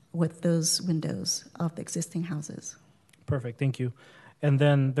with those windows of the existing houses. Perfect, thank you. And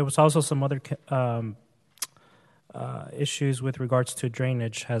then there was also some other issues with regards to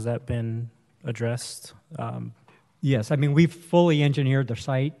drainage. Has that been addressed? Yes, I mean, we've fully engineered the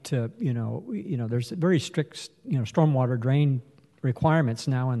site to, there's very strict, stormwater drain requirements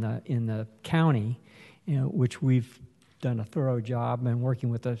now in the county, which we've done a thorough job and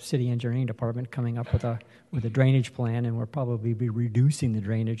working with the city engineering department, coming up with a drainage plan, and we'll probably be reducing the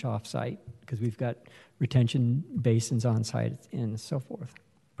drainage off-site because we've got retention basins on site and so forth.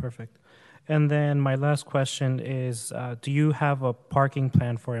 Perfect. And then my last question is, do you have a parking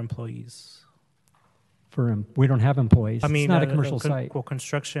plan for employees? We don't have employees. I mean, it's not a commercial site. While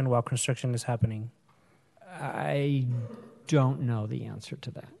construction is happening. I don't know the answer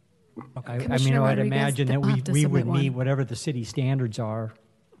to that. Okay. I'd imagine that we would meet whatever the city standards are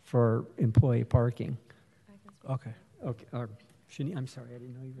for employee parking. Okay. Okay. Shanine, I'm sorry, I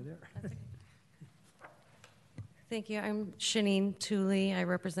didn't know you were there. Thank you. I'm Shanine Tooley. I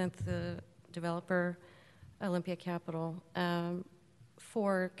represent the developer, Olympia Capital.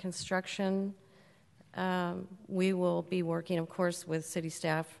 For construction, we will be working, of course, with city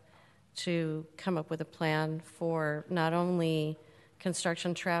staff to come up with a plan for not only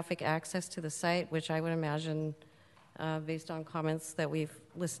construction traffic access to the site, which I would imagine, based on comments that we've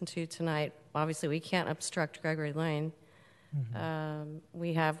listened to tonight, obviously we can't obstruct Gregory Lane,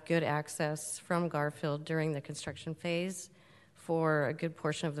 We have good access from Garfield during the construction phase for a good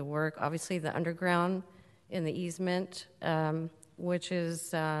portion of the work. Obviously, the underground in the easement, which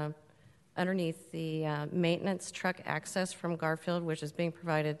is underneath the maintenance truck access from Garfield, which is being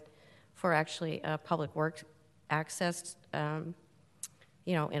provided for actually public works access, in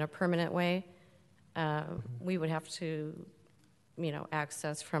a permanent way. We would have to,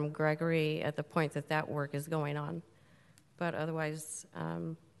 access from Gregory at the point that work is going on. But otherwise,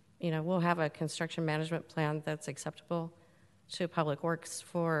 we'll have a construction management plan that's acceptable to Public Works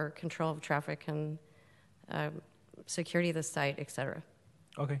for control of traffic and security of the site, et cetera.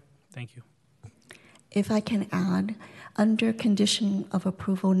 Okay, thank you. If I can add, under condition of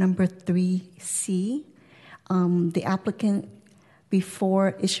approval number 3C, the applicant,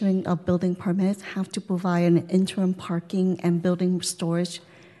 before issuing a building permit, have to provide an interim parking and building storage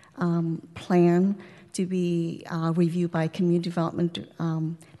plan to be reviewed by Community Development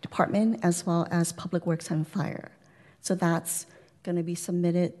Department as well as Public Works and Fire. So that's going to be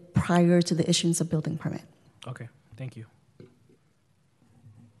submitted prior to the issuance of building permit. Okay, thank you.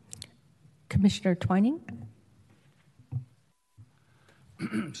 Commissioner Twining?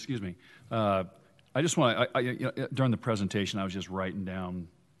 Excuse me. I just want to, during the presentation, I was just writing down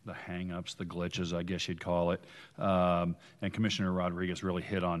the hang-ups, the glitches, I guess you'd call it. And Commissioner Rodriguez really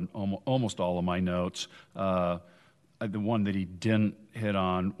hit on almost all of my notes. The one that he didn't hit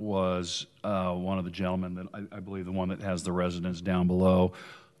on was one of the gentlemen that I believe the one that has the residence down below,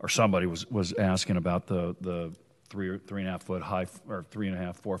 or somebody was asking about the 3.5 foot high or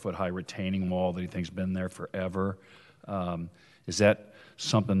 3.5, 4 foot high retaining wall that he think's been there forever. Is that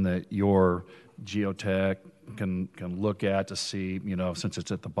something that your geotech can look at to see, since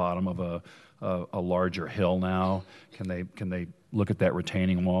it's at the bottom of a larger hill now, can they look at that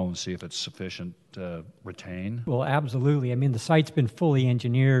retaining wall and see if it's sufficient to retain? Well, absolutely. I mean, the site's been fully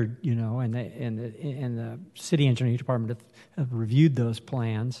engineered, and the city engineering department have reviewed those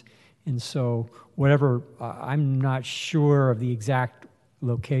plans, and so whatever, I'm not sure of the exact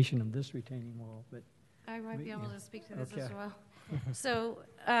location of this retaining wall, but I might be able to speak to this Okay. as well. So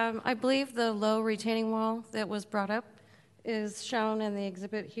I believe the low retaining wall that was brought up is shown in the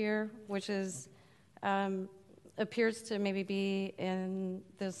exhibit here, which is appears to maybe be in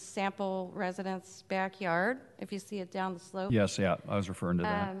this sample residence backyard, if you see it down the slope. Yes, yeah, I was referring to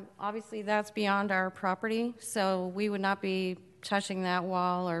that. Obviously, that's beyond our property, so we would not be touching that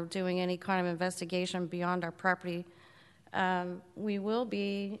wall or doing any kind of investigation beyond our property. We will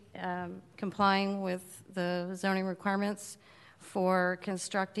be complying with the zoning requirements for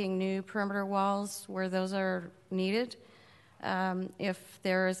constructing new perimeter walls where those are needed. If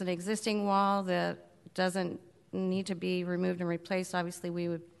there is an existing wall that doesn't need to be removed and replaced, obviously we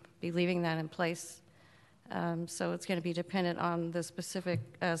would be leaving that in place. So it's going to be dependent on the specific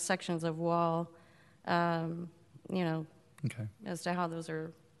sections of wall, Okay. as to how those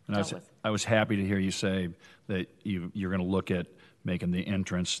are And dealt with. I was happy to hear you say that you're going to look at making the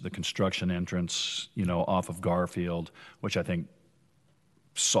entrance, the construction entrance, off of Garfield, which I think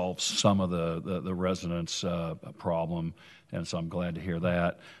solves some of the residents' problem, and so I'm glad to hear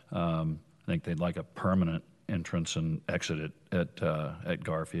that. I think they'd like a permanent entrance and exit at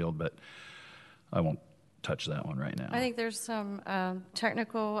Garfield, but I won't touch that one right now. I think there's some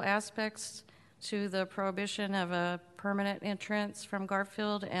technical aspects to the prohibition of a permanent entrance from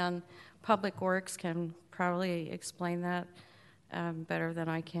Garfield, and Public Works can probably explain that better than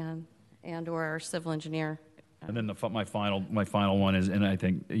I can, and or our civil engineer. And then my final one is, and I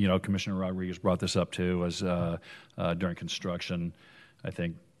think Commissioner Rodriguez brought this up too, was during construction. I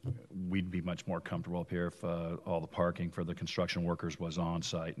think we'd be much more comfortable up here if all the parking for the construction workers was on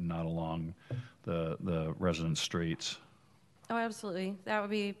site and not along the resident streets. Oh, absolutely. That would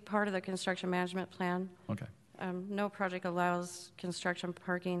be part of the construction management plan. Okay. No project allows construction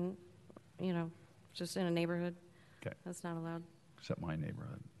parking, just in a neighborhood. Okay. That's not allowed. Except my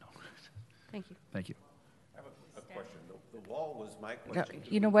neighborhood. No. Thank you. Thank you. I have a question. The wall was my question.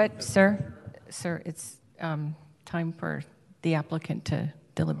 You know what, sir? Sir, it's time for the applicant to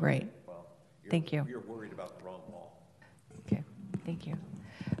deliberate. Thank you. You're worried about the wrong wall. Okay, thank you.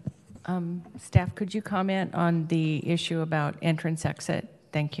 Staff, could you comment on the issue about entrance exit?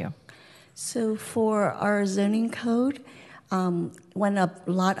 Thank you. So for our zoning code, when a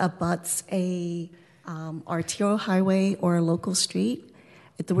lot abuts a arterial highway or a local street,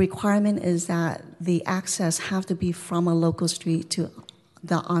 the requirement is that the access have to be from a local street to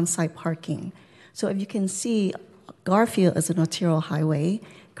the on-site parking. So if you can see, Garfield is an arterial highway,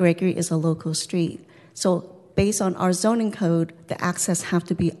 Gregory is a local street. So based on our zoning code, the access have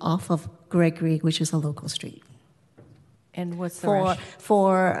to be off of Gregory, which is a local street. And what's the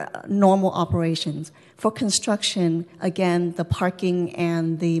for normal operations. For construction, again, the parking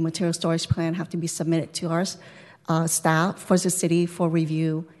and the material storage plan have to be submitted to our staff for the city for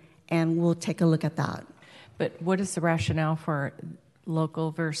review, and we'll take a look at that. But what is the rationale for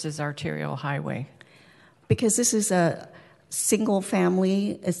local versus arterial highway? Because this is a single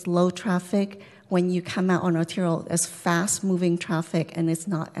family, it's low traffic. When you come out on arterial, it's fast moving traffic, and it's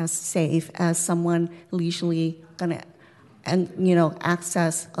not as safe as someone leisurely gonna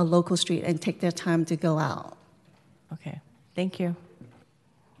access a local street and take their time to go out. Okay, thank you.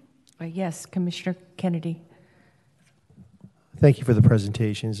 Yes, Commissioner Kennedy. Thank you for the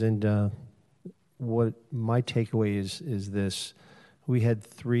presentations. And what my takeaway is this. We had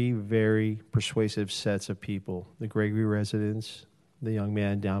three very persuasive sets of people: the Gregory residents, the young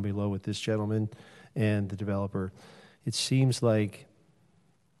man down below with this gentleman, and the developer. It seems like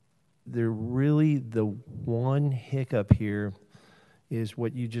the one hiccup here is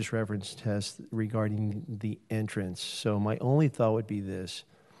what you just referenced, Tess, regarding the entrance. So my only thought would be this.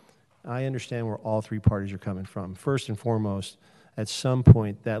 I understand where all three parties are coming from. First and foremost, at some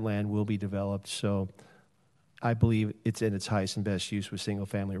point that land will be developed, so I believe it's in its highest and best use with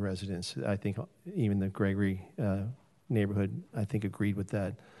single-family residents. I think even the Gregory neighborhood, I think, agreed with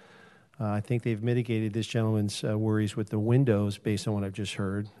that. I think they've mitigated this gentleman's worries with the windows based on what I've just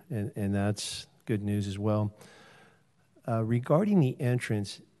heard, and that's good news as well. Regarding the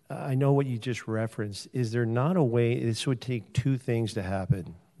entrance, I know what you just referenced. Is there not a way, this would take two things to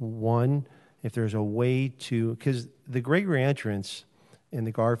happen. One, if there's a way to, because the Gregory entrance and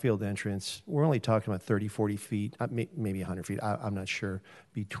the Garfield entrance, we're only talking about 30, 40 feet, maybe 100 feet, I'm not sure,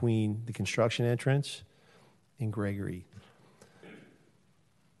 between the construction entrance and Gregory.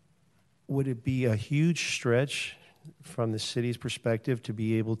 Would it be a huge stretch from the city's perspective to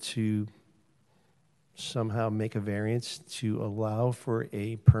be able to somehow make a variance to allow for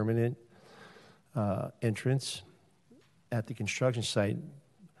a permanent entrance at the construction site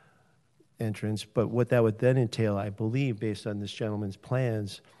entrance? But what that would then entail, I believe, based on this gentleman's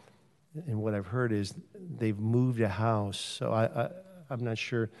plans and what I've heard, is they've moved a house. So I'm not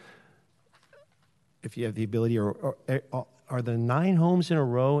sure if you have the ability, or are the 9 homes in a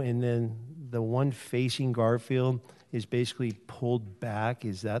row and then the one facing Garfield is basically pulled back?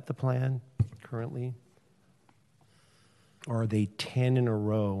 Is that the plan currently? Or are they 10 in a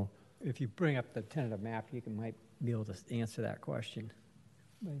row? If you bring up the tentative map, you might be able to answer that question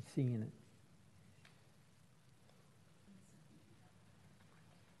by seeing it.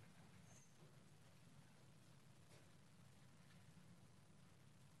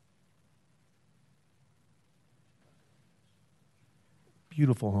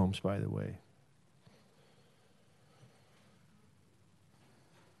 Beautiful homes, by the way.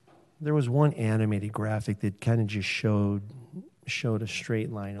 There was one animated graphic that kind of just showed a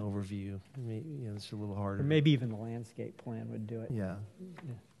straight line overview. It's a little harder. Or maybe even the landscape plan would do it. Yeah.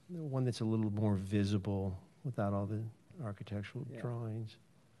 One that's a little more visible without all the architectural drawings.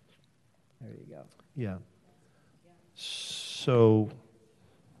 There you go. Yeah. So,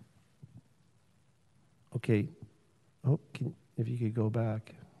 okay. Oh, if you could go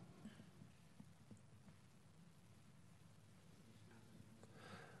back.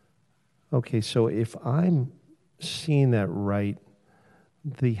 Okay, so if I'm seeing that right,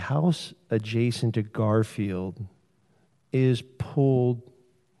 the house adjacent to Garfield is pulled,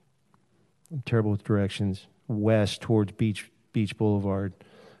 I'm terrible with directions, west towards Beach Boulevard.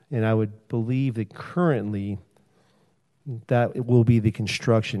 And I would believe that currently that will be the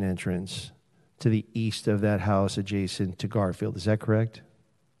construction entrance to the east of that house adjacent to Garfield. Is that correct?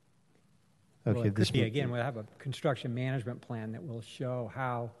 Okay, well, it could be. Again, we'll have a construction management plan that will show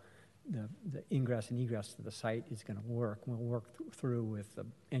how the ingress and egress to the site is going to work. We'll work through with the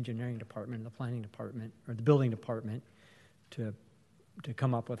engineering department, the planning department, or the building department to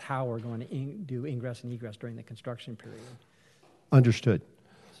come up with how we're going to do ingress and egress during the construction period. Understood.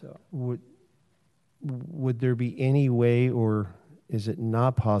 So would there be any way, or is it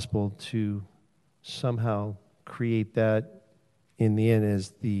not possible to somehow create that in the end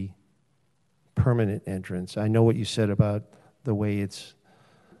as the permanent entrance? I know what you said about the way it's.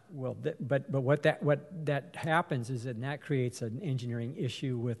 Well, but what that happens is that creates an engineering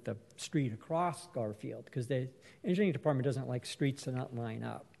issue with the street across Garfield, because the engineering department doesn't like streets to not line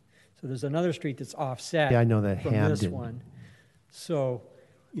up. So there's another street that's offset. Yeah, I know that, from Hampden. This one. So,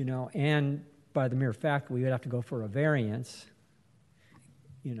 and by the mere fact we would have to go for a variance.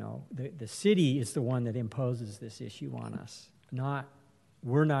 The city is the one that imposes this issue on us.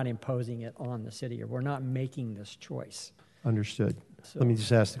 We're not imposing it on the city, or we're not making this choice. Understood. So, let me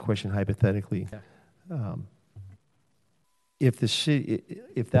just ask the question hypothetically. Yeah. if the city,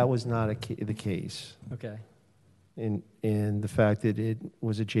 if that was not the case, Okay. and the fact that it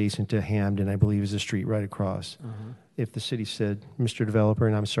was adjacent to Hamden, I believe, is a street right across. Mhm. If the city said, Mr. Developer,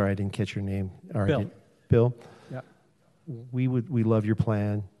 and I'm sorry I didn't catch your name. Or Bill. Bill? Yeah. We love your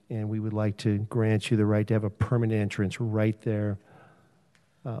plan, and we would like to grant you the right to have a permanent entrance right there.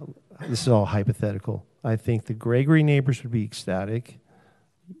 This is all hypothetical. I think the Gregory neighbors would be ecstatic.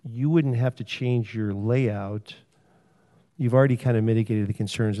 You wouldn't have to change your layout. You've already kind of mitigated the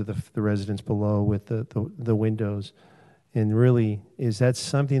concerns of the residents below with the windows. And really, is that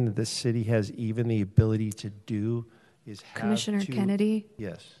something that the city has even the ability to do? Is have Commissioner to, Kennedy?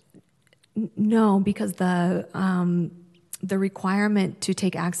 Yes. No, because the requirement to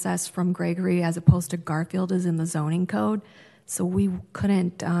take access from Gregory as opposed to Garfield is in the zoning code, so we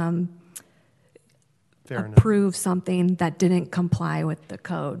couldn't approve something that didn't comply with the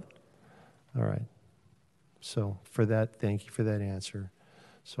code. All right. So for that, thank you for that answer.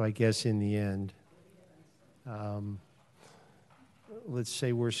 So I guess in the end, let's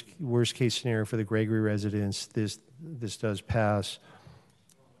say worst case scenario for the Gregory residents, this does pass.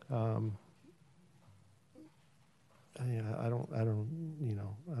 I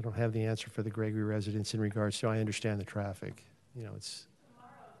don't have the answer for the Gregory residents in regards to. I understand the traffic. It's.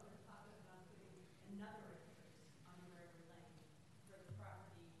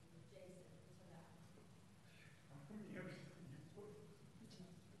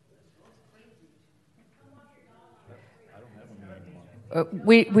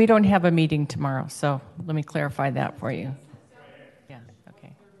 We don't have a meeting tomorrow, so let me clarify that for you. Yeah,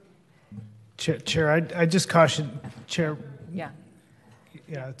 okay. Chair, I just caution, Chair. Yeah.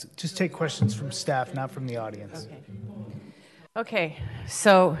 Yeah, just take questions from staff, not from the audience. Okay,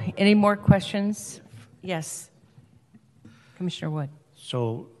 so any more questions? Yes. Commissioner Wood.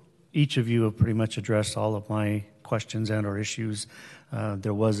 So each of you have pretty much addressed all of my questions and or issues.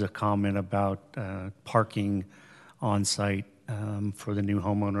 There was a comment about parking on site for the new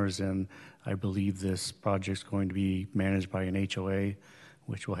homeowners, and I believe this project's going to be managed by an HOA,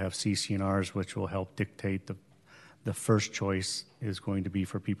 which will have CC&Rs, which will help dictate the first choice is going to be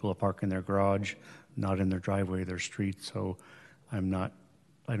for people to park in their garage, not in their driveway, their street. So I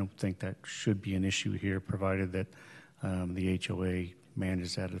don't think that should be an issue here, provided that the HOA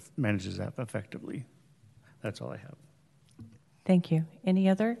manages that effectively. That's all I have. Thank you. Any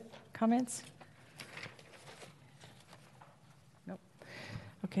other comments? Nope.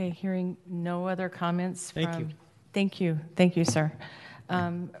 Okay, hearing no other comments Thank you. Thank you. Thank you, sir.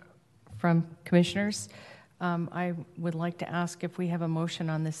 From commissioners, I would like to ask if we have a motion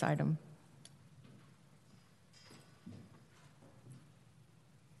on this item.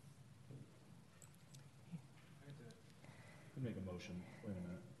 Make a motion. Wait a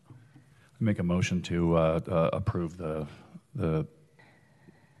minute. Make a motion to approve this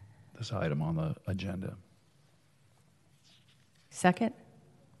item on the agenda. Second?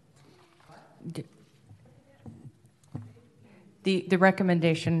 The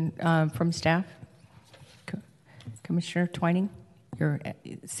recommendation from staff? Commissioner Twining, you're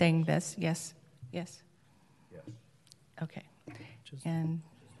saying this? Yes? Yes? Yes. Okay. And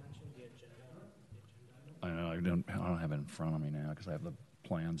I know I don't have it in front of me now because I have the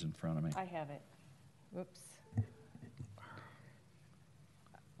plans in front of me. I have it. Whoops.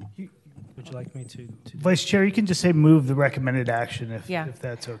 Would you like me to? Vice Chair, you can just say move the recommended action if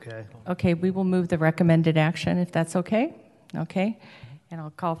that's okay. Okay, we will move the recommended action if that's okay. Okay, and I'll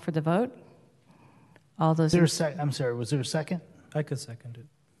call for the vote. All those. I'm sorry, was there a second? I could second it.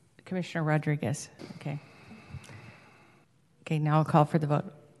 Commissioner Rodriguez. Okay. Okay, now I'll call for the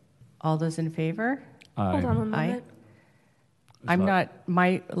vote. All those in favor? Aye. Hold on one moment. I'm not.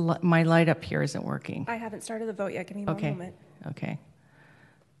 My light up here isn't working. I haven't started the vote yet. Give me one moment. Okay.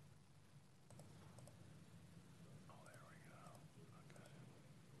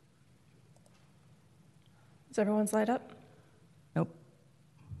 Is everyone's light up? Nope.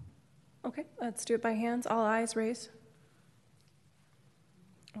 Okay, let's do it by hands. All eyes raised.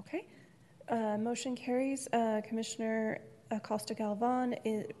 Okay. Motion carries. Commissioner Acosta Galvan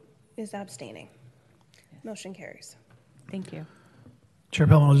is abstaining. Yes. Motion carries. Thank you. Chair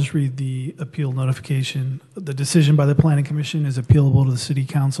Pellman, I'll just read the appeal notification. The decision by the Planning Commission is appealable to the City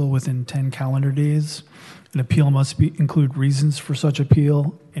Council within 10 calendar days. An appeal must include reasons for such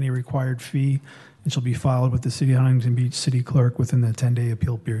appeal, any required fee, and shall be filed with the City of Huntington Beach City Clerk within the 10-day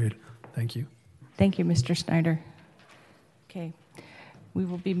appeal period. Thank you. Thank you, Mr. Snyder. Okay, we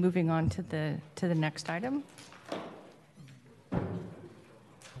will be moving on to the next item.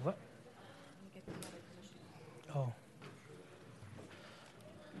 What? Oh.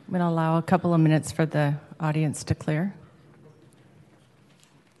 I'm going to allow a couple of minutes for the audience to clear.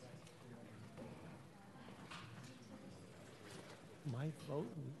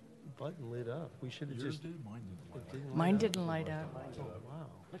 button lit up. We should have Yours just. did, mine didn't. Mine didn't light up. Wow.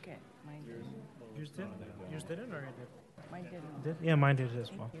 Look at mine. Didn't. Yours did? Yours didn't, or it did? Mine didn't. Did? Yeah, mine did as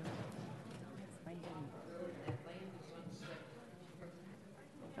Thank well. you. Mine didn't.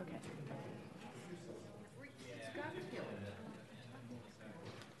 Okay.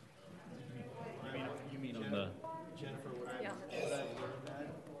 You mean on the? Jennifer, what I Yeah. learned that,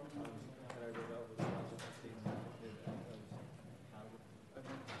 that I read out was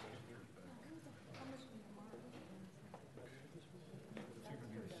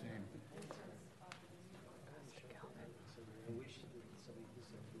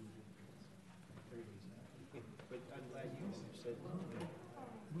but I'm glad you said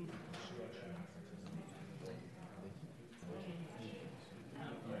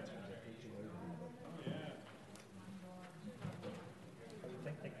I would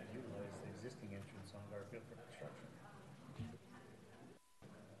think they could utilize the existing entrance on Garfield for construction.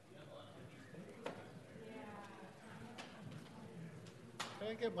 Can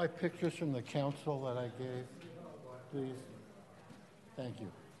I get my pictures from the council that I gave, please? Thank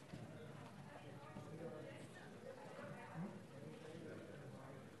you.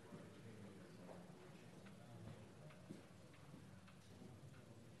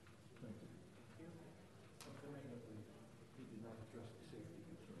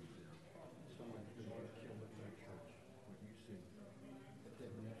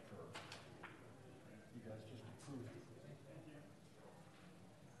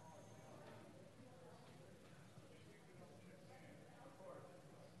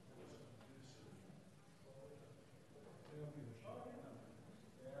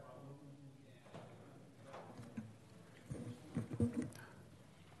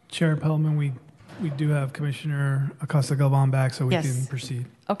 Chair Pellman, we do have Commissioner Acosta Galvan back, so we Yes. can proceed.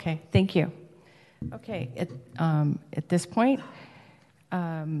 Okay, thank you. Okay, at this point,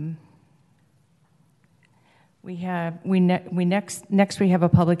 we have next we have a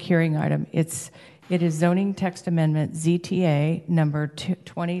public hearing item. It is zoning text amendment ZTA number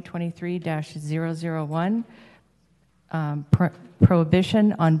 2023-001,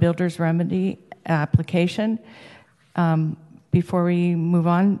 prohibition on builder's remedy application. Before we move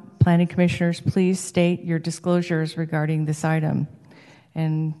on, planning commissioners, please state your disclosures regarding this item.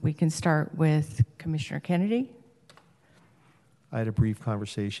 And we can start with Commissioner Kennedy. I had a brief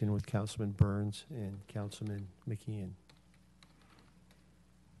conversation with Councilman Burns and Councilman McKeon.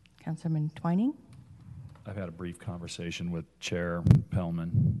 Councilman Twining. I've had a brief conversation with Chair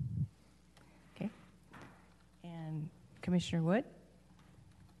Pellman. Okay. And Commissioner Wood.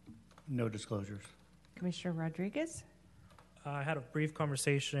 No disclosures. Commissioner Rodriguez. I had a brief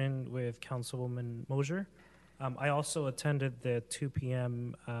conversation with Councilwoman Mosier. I also attended the 2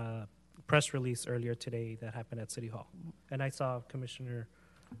 p.m. Press release earlier today that happened at City Hall. And I saw Commissioner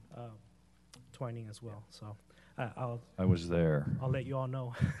Twining as well. So I was there. I'll let you all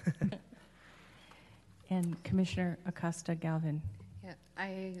know. And Commissioner Acosta Galvin. Yeah,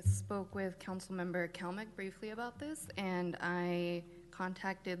 I spoke with Councilmember Kalmick briefly about this, and I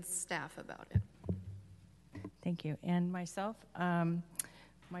contacted staff about it. Thank you. And myself,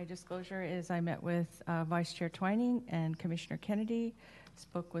 my disclosure is I met with Vice Chair Twining and Commissioner Kennedy,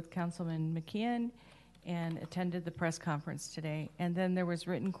 spoke with Councilman McKeon, and attended the press conference today. And then there was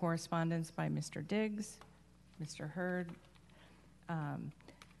written correspondence by Mr. Diggs, Mr. Hurd,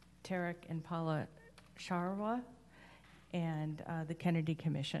 Tarek and Paula Sharwa, and the Kennedy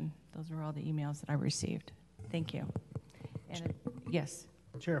Commission. Those were all the emails that I received. Thank you. And yes.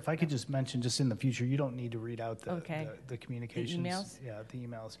 Chair, if I could just mention, just in the future, you don't need to read out Okay. the communications. The emails? Yeah, the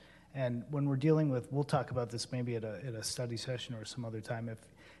emails. And when we're dealing with, we'll talk about this maybe at a study session or some other time. If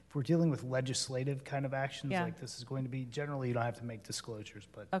we're dealing with legislative kind of actions Yeah. like this is going to be, generally you don't have to make disclosures,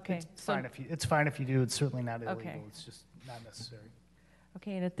 but Okay, it's so- fine if you, it's fine if you do. It's certainly not illegal. Okay. It's just not necessary.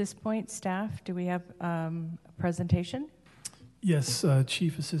 Okay, and at this point, staff, do we have a presentation? Yes,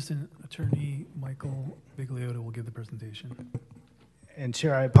 Chief Assistant Attorney Michael Bigliota will give the presentation. And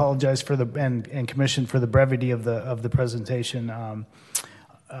Chair, I apologize for and Commission for the brevity of the presentation.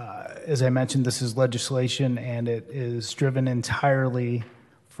 As I mentioned, this is legislation, and it is driven entirely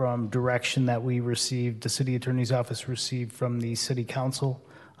from direction that we received, the City Attorney's Office received from the City Council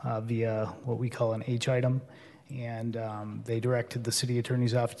via what we call an H item, and they directed the City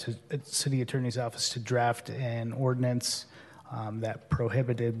Attorney's Office to draft an ordinance that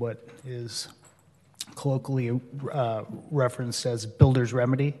prohibited what is colloquially referenced as builder's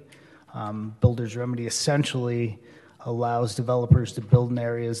remedy. Builder's remedy essentially allows developers to build in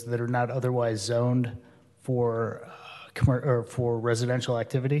areas that are not otherwise zoned for for residential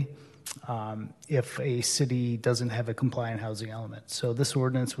activity. if a city doesn't have a compliant housing element. So this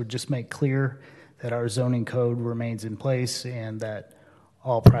ordinance would just make clear that our zoning code remains in place and that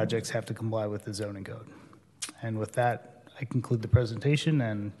all projects have to comply with the zoning code. And with that, I conclude the presentation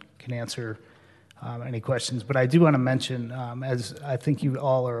and can answer any questions. But I do want to mention, as I think you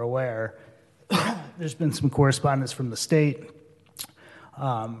all are aware, there's been some correspondence from the state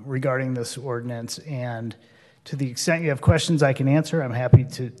regarding this ordinance, and to the extent you have questions I can answer, I'm happy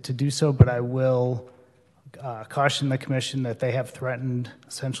to do so, but I will caution the commission that they have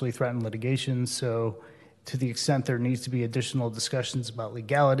essentially threatened litigation. So to the extent there needs to be additional discussions about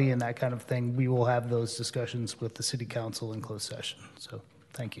legality and that kind of thing, we will have those discussions with the city council in closed session. So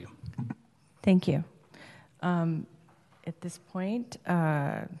thank you. Thank you. At this point,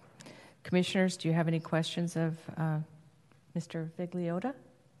 commissioners, do you have any questions of Mr. Vigliota?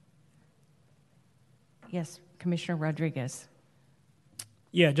 Yes, Commissioner Rodriguez.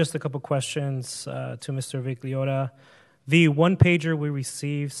 Yeah, just a couple questions to Mr. Vigliota. The one-pager we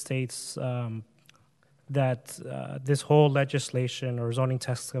received states that this whole legislation or zoning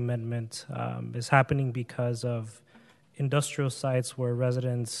text amendment is happening because of industrial sites where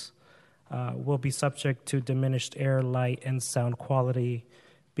residents will be subject to diminished air, light, and sound quality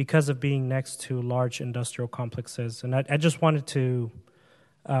because of being next to large industrial complexes. And I just wanted to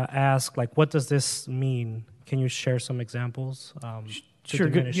ask, like, what does this mean? Can you share some examples? Sure.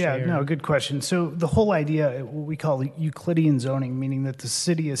 Good. Yeah. No. Good question. So the whole idea, what we call Euclidean zoning, meaning that the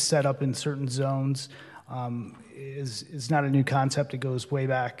city is set up in certain zones, is not a new concept. It goes way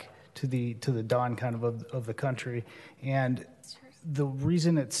back to the dawn kind of the country, and the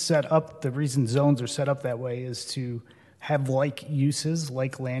reason it's set up, the reason zones are set up that way, is to have like uses,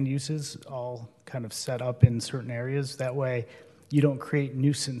 like land uses, all kind of set up in certain areas. That way, you don't create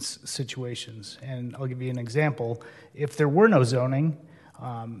nuisance situations. And I'll give you an example. If there were no zoning,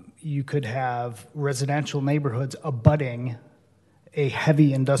 you could have residential neighborhoods abutting a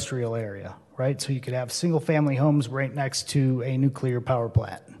heavy industrial area, right? So you could have single-family homes right next to a nuclear power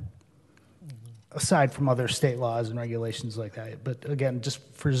plant, aside from other state laws and regulations like that. But again, just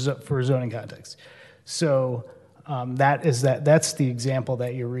for zoning context. So that's the example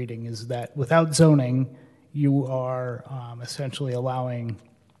that you're reading, is that without zoning, you are essentially allowing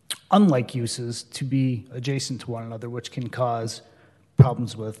unlike uses to be adjacent to one another, which can cause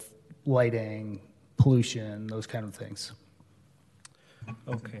problems with lighting, pollution, those kind of things.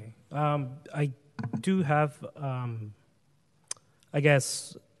 Okay. I do have, I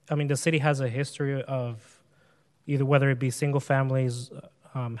guess, I mean, the city has a history of either whether it be single families,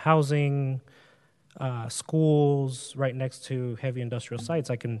 housing, schools right next to heavy industrial sites.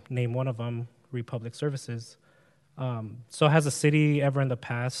 I can name one of them, Republic Services. So has the city ever in the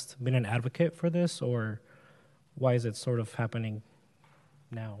past been an advocate for this, or why is it sort of happening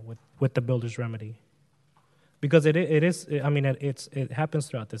now with the builder's remedy? Because it is, I mean, it happens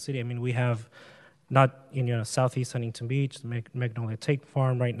throughout the city. I mean, we have not in Southeast Huntington Beach, the Magnolia Take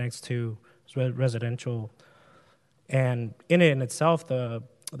Farm right next to residential, and in it in itself, the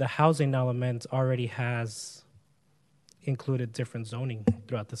housing element already has included different zoning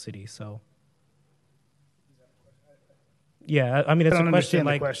throughout the city. So, yeah, I mean, it's a question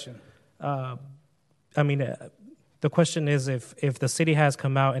like. I mean, the question is if the city has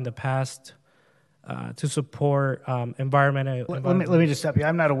come out in the past to support environmental. Let me just stop you.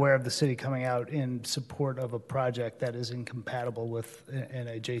 I'm not aware of the city coming out in support of a project that is incompatible with an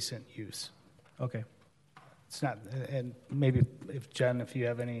adjacent use. Okay. It's not, and maybe if Jen, if you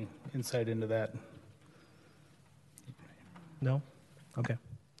have any insight into that. No? Okay.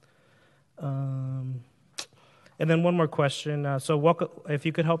 And then one more question. If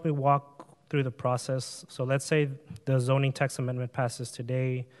you could help me walk through the process. So let's say the zoning text amendment passes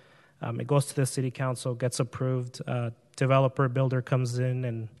today. It goes to the city council, gets approved. Developer, builder comes in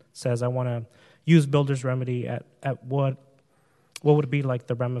and says, I want to use builder's remedy at what would be like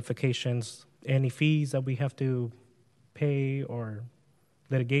the ramifications? Any fees that we have to pay or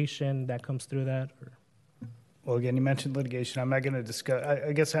litigation that comes through that? Or? Well, again, you mentioned litigation. I'm not going to discuss.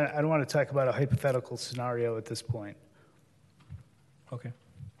 I guess I don't want to talk about a hypothetical scenario at this point. Okay.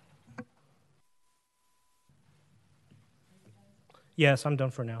 Yes, I'm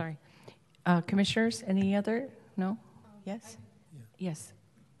done for now. Sorry. Commissioners, any other? No? Yes? Yeah. Yes.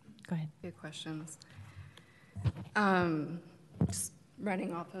 Go ahead. Good questions. Just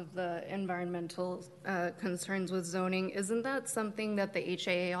running off of the environmental concerns with zoning, isn't that something that the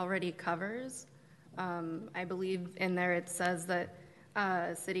HAA already covers? I believe in there it says that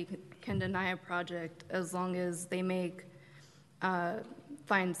a city can deny a project as long as they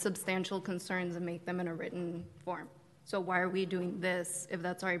find substantial concerns and make them in a written form. So why are we doing this if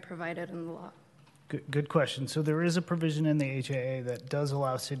that's already provided in the law? Good question. So there is a provision in the HAA that does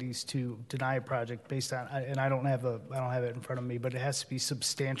allow cities to deny a project based on, and I don't have it in front of me, but it has to be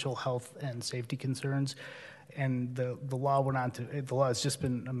substantial health and safety concerns. And the law went on to, the law has just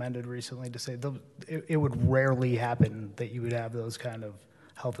been amended recently to say it would rarely happen that you would have those kind of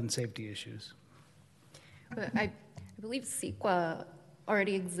health and safety issues. But I believe CEQA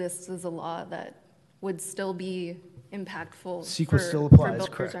already exists as a law that would still be impactful CEQA still applies,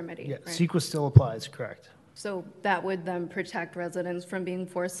 Builders correct. Remedy. Yeah, right? CEQA still applies, correct. So that would then protect residents from being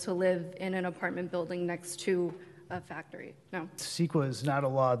forced to live in an apartment building next to a factory? No? CEQA is not a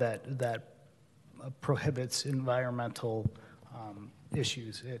law that prohibits environmental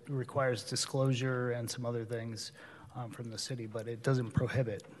issues. It requires disclosure and some other things from the city, but it doesn't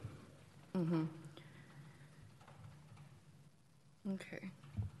prohibit. Mm-hmm. Okay.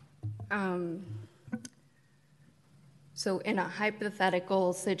 So in a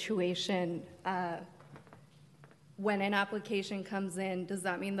hypothetical situation, when an application comes in, does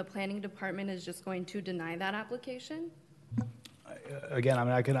that mean the planning department is just going to deny that application? Again,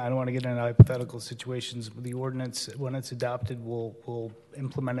 I don't want to get into hypothetical situations. The ordinance, when it's adopted, we'll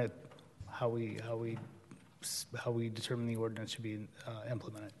implement it how we determine the ordinance should be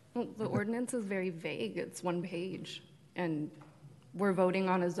implemented. Well, the ordinance is very vague. It's one page, and we're voting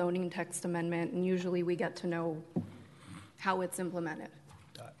on a zoning text amendment, and usually we get to know how it's implemented.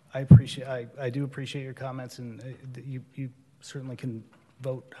 I do appreciate your comments, and you certainly can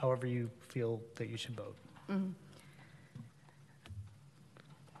vote however you feel that you should vote. Mm-hmm.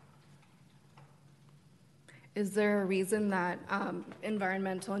 Is there a reason that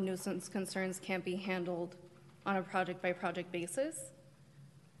environmental and nuisance concerns can't be handled on a project-by-project basis?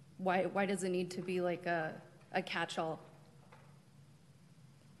 Why does it need to be like a catch-all?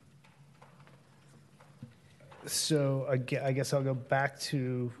 So I guess I'll go back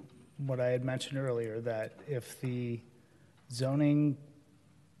to what I had mentioned earlier, that if the zoning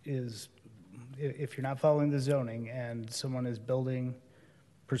is, if you're not following the zoning and someone is building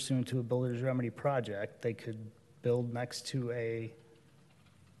pursuant to a builder's remedy project, they could build next to a,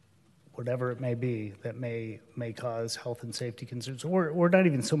 whatever it may be, that may cause health and safety concerns, or not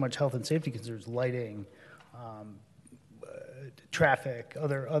even so much health and safety concerns, lighting, traffic,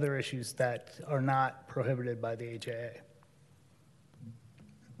 other issues that are not prohibited by the HAA.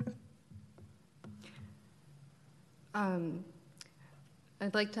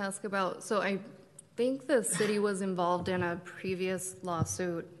 I'd like to ask about, so I think the city was involved in a previous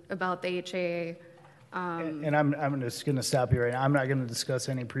lawsuit about the HAA. And I'm just going to stop you right now. I'm not going to discuss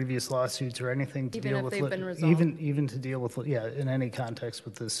any previous lawsuits or anything to deal with. Even if they've been resolved? Even to deal with, yeah, in any context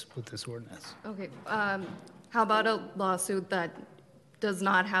with this ordinance. Okay. How about a lawsuit that does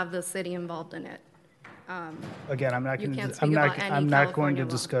not have the city involved in it? Again, I'm not You going can't to. speak about any I'm not going to California law.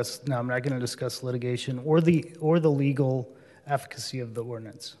 discuss. No, I'm not going to discuss litigation or the legal efficacy of the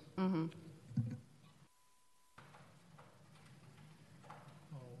ordinance. Mm-hmm.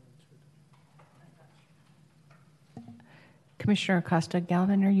 Commissioner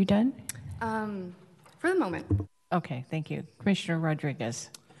Acosta-Galvin, are you done? For the moment. Okay, thank you. Commissioner Rodriguez.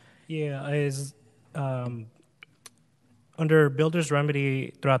 Yeah, under Builder's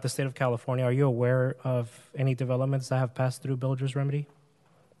Remedy throughout the state of California, are you aware of any developments that have passed through Builder's Remedy?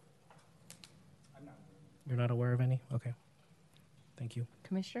 I'm not. You're not aware of any? Okay. Thank you.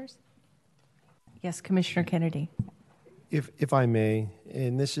 Commissioners? Yes, Commissioner Kennedy. If I may,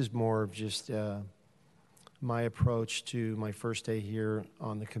 and this is more of just my approach to my first day here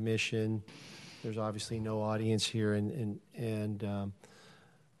on the commission. There's obviously no audience here, and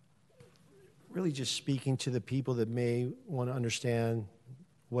really just speaking to the people that may want to understand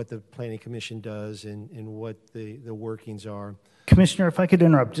what the Planning Commission does and what the workings are. Commissioner, if I could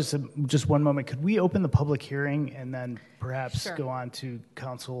interrupt just one moment, could we open the public hearing and then perhaps Sure. go on to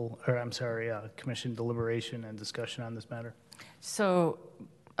commission deliberation and discussion on this matter? So,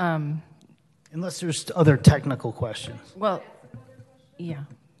 unless there's other technical questions. well, yeah,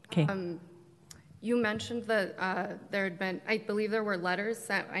 okay. You mentioned that there had been, I believe there were letters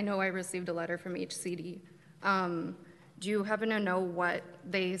sent. I know I received a letter from HCD. Do you happen to know what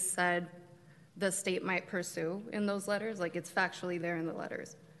they said the state might pursue in those letters? Like, it's factually there in the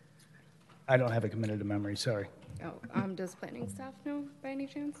letters. I don't have it committed to memory, sorry. Oh, does planning staff know by any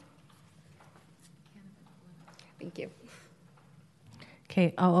chance? Thank you.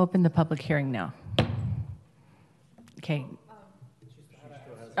 Okay, I'll open the public hearing now. Okay.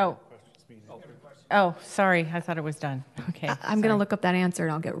 Oh, sorry, I thought it was done. Okay. I'm going to look up that answer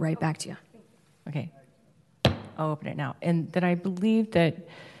and I'll get right back to you. Okay. I'll open it now. And then I believe that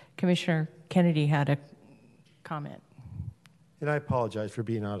Commissioner Kennedy had a comment. And I apologize for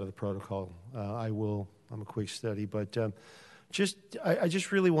being out of the protocol. I'm a quick study, but I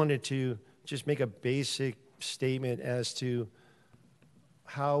just really wanted to just make a basic statement as to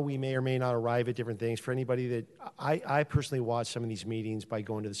how we may or may not arrive at different things. For anybody that, I personally watch some of these meetings by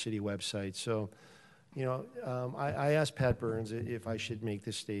going to the city website. So, you know, I asked Pat Burns if I should make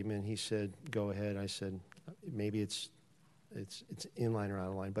this statement. He said, go ahead. I said, maybe it's in line or out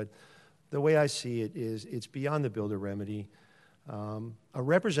of line. But the way I see it is it's beyond the builder remedy. A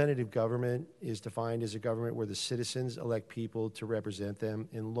representative government is defined as a government where the citizens elect people to represent them.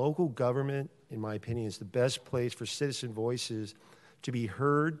 And local government, in my opinion, is the best place for citizen voices to be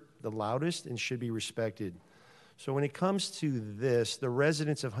heard the loudest and should be respected. So when it comes to this, the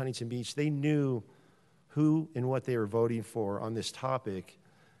residents of Huntington Beach, they knew who and what they were voting for on this topic,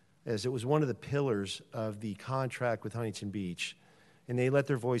 as it was one of the pillars of the contract with Huntington Beach. And they let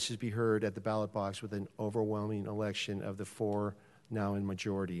their voices be heard at the ballot box with an overwhelming election of the 4 now in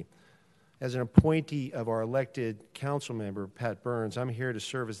majority. As an appointee of our elected council member, Pat Burns, I'm here to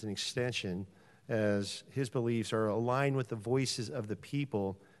serve as an extension, as his beliefs are aligned with the voices of the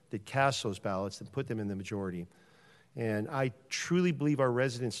people that cast those ballots and put them in the majority. And I truly believe our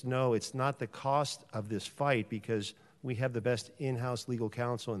residents know it's not the cost of this fight, because we have the best in-house legal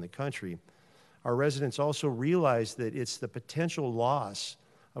counsel in the country. Our residents also realize that it's the potential loss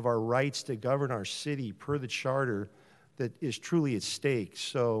of our rights to govern our city per the charter that is truly at stake.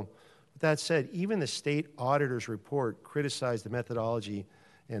 So with that said, even the state auditor's report criticized the methodology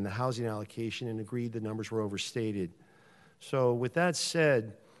and the housing allocation and agreed the numbers were overstated. So with that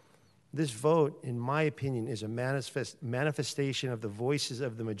said, this vote, in my opinion, is a manifestation of the voices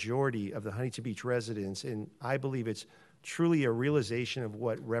of the majority of the Huntington Beach residents, and I believe it's truly a realization of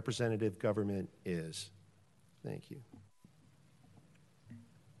what representative government is. Thank you.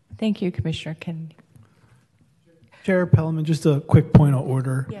 Thank you, Commissioner Kennedy. Chair Pellman, just a quick point of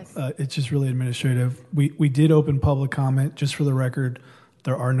order. Yes. It's just really administrative. We did open public comment. Just for the record,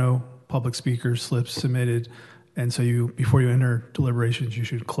 there are no public speaker slips submitted, and so before you enter deliberations, you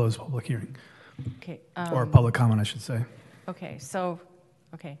should close public hearing. Okay. Or public comment, I should say. Okay, so,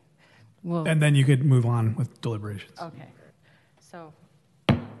 okay. We'll, and then you could move on with deliberations. Okay. So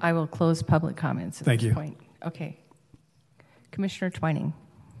I will close public comments at this point. Okay. Commissioner Twining.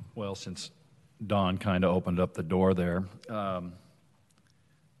 Well, since Don kind of opened up the door there, I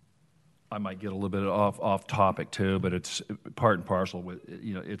might get a little bit off topic too, but it's part and parcel with,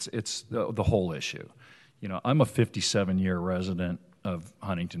 you know, it's the whole issue. You know, I'm a 57-year resident of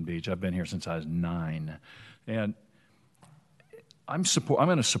Huntington Beach. I've been here since I was 9, and I'm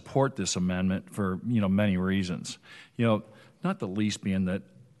going to support this amendment for, you know, many reasons. You know, not the least being that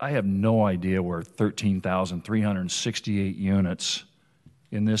I have no idea where 13,368 units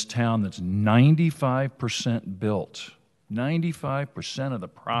in this town that's 95% built, 95% of the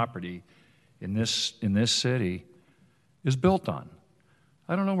property in this city is built on.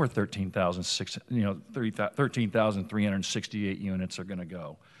 I don't know where 13,368 units are going to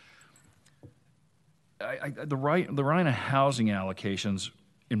go. The RINA housing allocations,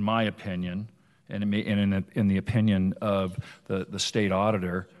 in my opinion, and in the opinion of the state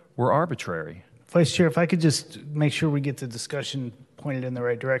auditor, were arbitrary. Vice Chair, if I could just make sure we get the discussion pointed in the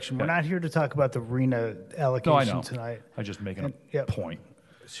right direction. We're not here to talk about the RINA allocation tonight. I'm just making a point.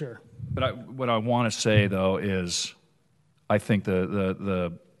 Sure. But what I want to say, though, is I think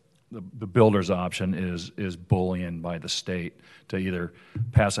the builder's option is bullying by the state to either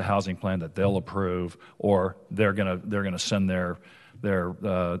pass a housing plan that they'll approve, or they're gonna send their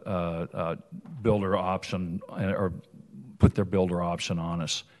builder option or put their builder option on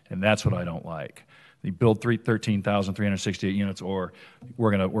us, and that's what I don't like. You build 13,368 units, or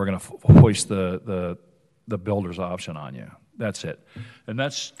we're gonna hoist the builder's option on you. That's it, and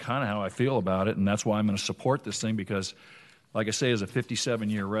that's kind of how I feel about it, and that's why I'm going to support this thing, because, like I say, as a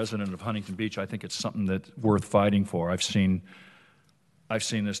 57-year resident of Huntington Beach, I think it's something that's worth fighting for. I've seen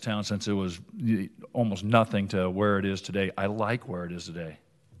this town since it was almost nothing to where it is today. I like where it is today.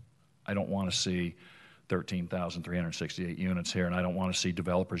 I don't want to see 13,368 units here, and I don't want to see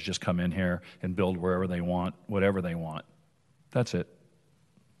developers just come in here and build wherever they want, whatever they want. That's it.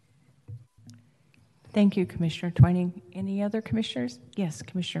 Thank you, Commissioner Twining. Any other commissioners? Yes,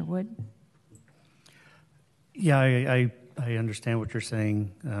 Commissioner Wood. Yeah, I understand what you're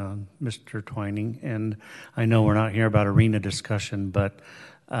saying, Mr. Twining, and I know we're not here about arena discussion, but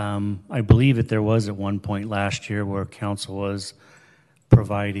I believe that there was at one point last year where council was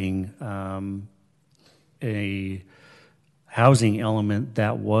providing a housing element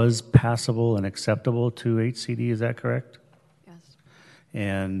that was passable and acceptable to HCD. Is that correct? Yes.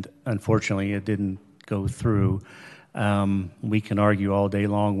 And unfortunately, it didn't go through. We can argue all day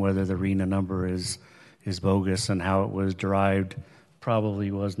long whether the RENA number is bogus and how it was derived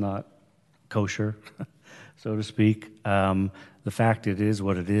probably was not kosher, so to speak. The fact it is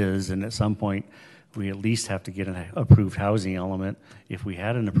what it is, and at some point we at least have to get an approved housing element. If we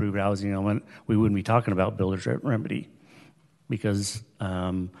had an approved housing element, we wouldn't be talking about builder's remedy, because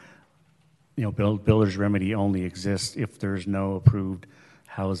builder's remedy only exists if there's no approved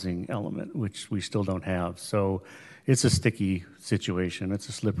housing element, which we still don't have. So it's a sticky situation. It's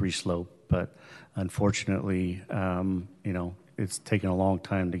a slippery slope, but unfortunately, it's taken a long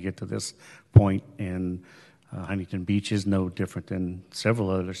time to get to this point, and Huntington Beach is no different than several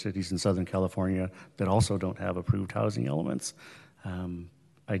other cities in Southern California that also don't have approved housing elements.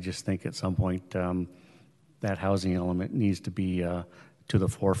 I just think at some point that housing element needs to be to the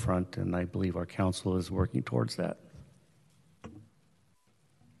forefront, and I believe our council is working towards that.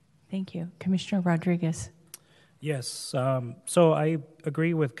 Thank you. Commissioner Rodriguez. Yes, so I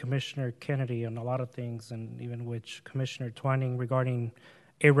agree with Commissioner Kennedy on a lot of things, and even with Commissioner Twining regarding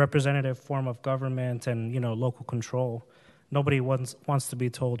a representative form of government and local control. Nobody wants to be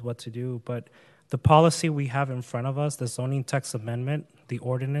told what to do, but the policy we have in front of us, the zoning text amendment, the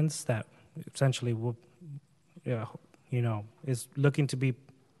ordinance that essentially will, is looking to be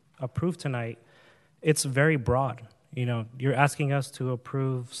approved tonight, it's very broad. You're asking us to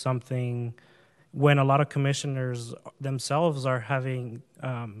approve something when a lot of commissioners themselves are having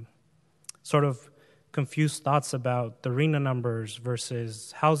sort of confused thoughts about the RENA numbers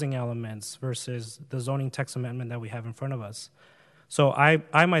versus housing elements versus the zoning text amendment that we have in front of us. So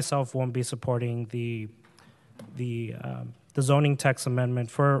I myself won't be supporting the zoning text amendment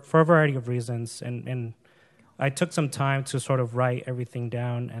for a variety of reasons, and I took some time to sort of write everything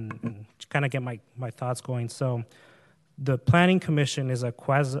down and kind of get my thoughts going. So the Planning Commission is a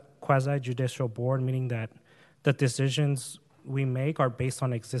quasi-judicial board, meaning that the decisions we make are based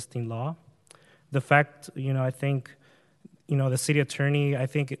on existing law. The fact, I think, the city attorney, I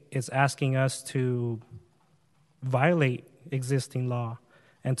think, is asking us to violate existing law.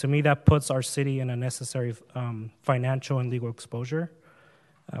 And to me, that puts our city in a necessary financial and legal exposure.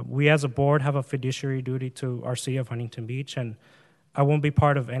 We as a board have a fiduciary duty to our city of Huntington Beach, and I won't be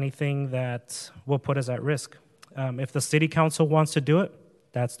part of anything that will put us at risk. If the city council wants to do it,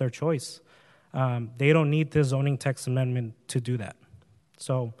 that's their choice. They don't need the zoning text amendment to do that.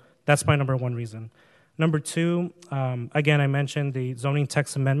 So that's my number one reason. Number two, again, I mentioned the zoning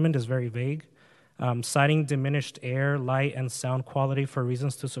text amendment is very vague. Citing diminished air, light, and sound quality for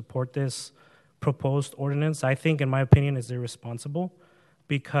reasons to support this proposed ordinance, I think, in my opinion, is irresponsible,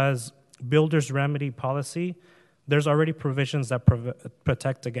 because builder's remedy policy, there's already provisions that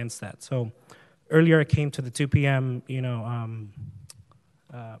protect against that. So earlier I came to the 2 p.m.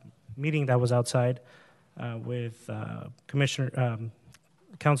 Meeting that was outside with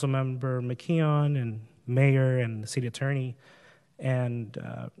Council Member McKeon and Mayor and the City Attorney, and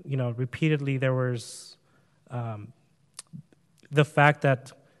repeatedly there was the fact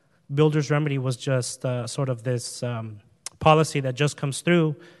that builder's remedy was just sort of this policy that just comes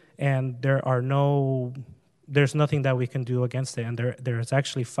through, and there's nothing that we can do against it, and there's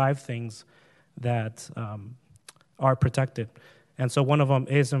actually 5 things that are protected, and so one of them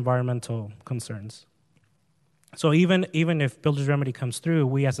is environmental concerns. So even if builder's remedy comes through,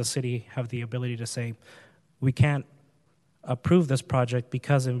 we as a city have the ability to say we can't approve this project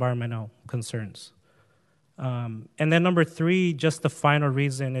because of environmental concerns. And then number 3, just the final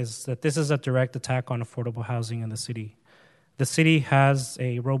reason is that this is a direct attack on affordable housing in the city. The city has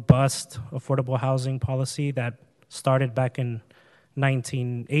a robust affordable housing policy that started back in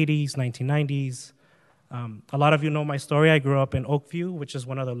 1980s, 1990s. A lot of you know my story. I grew up in Oakview, which is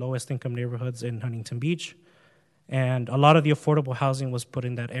one of the lowest income neighborhoods in Huntington Beach. And a lot of the affordable housing was put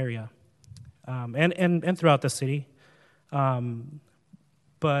in that area and throughout the city.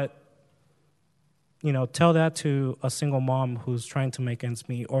 But, tell that to a single mom who's trying to make ends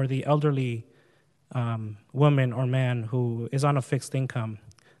meet, or the elderly woman or man who is on a fixed income,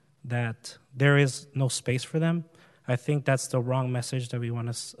 that there is no space for them. I think that's the wrong message that we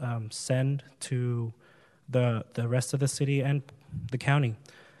want to send to the rest of the city and the county.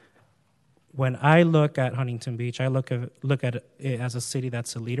 When I look at Huntington Beach, I look at it as a city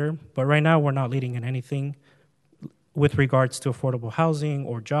that's a leader. But right now, we're not leading in anything with regards to affordable housing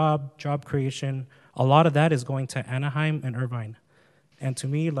or job creation. A lot of that is going to Anaheim and Irvine. And to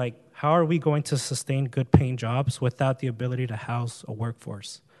me, how are we going to sustain good-paying jobs without the ability to house a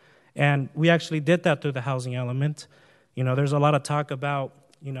workforce? And we actually did that through the housing element. There's a lot of talk about,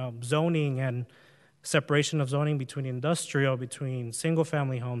 zoning and separation of zoning between industrial, between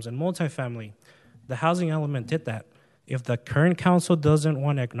single-family homes and multifamily. The housing element did that. If the current council doesn't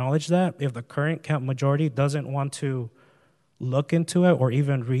want to acknowledge that, if the current majority doesn't want to look into it or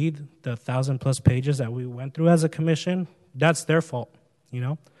even read the 1,000+ pages that we went through as a commission, that's their fault, you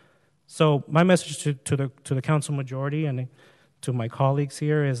know? So my message to the council majority and to my colleagues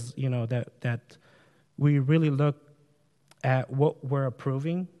here is, you know, that we really look at what we're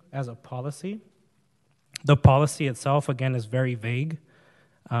approving as a policy. The policy itself, again, is very vague,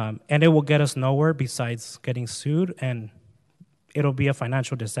 and it will get us nowhere besides getting sued, and it'll be a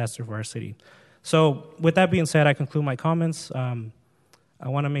financial disaster for our city. So with that being said, I conclude my comments. I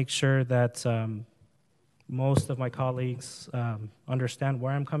want to make sure that most of my colleagues understand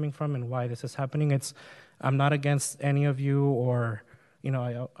where I'm coming from and why this is happening. I'm not against any of you, or, you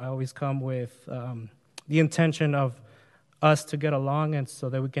know, I always come with the intention of us to get along and so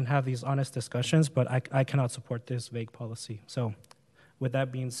that we can have these honest discussions, but I cannot support this vague policy. So with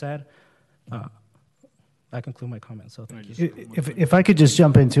that being said, I conclude my comments. So thank you. If I could just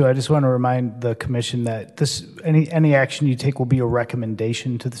jump into, I just want to remind the commission that this any action you take will be a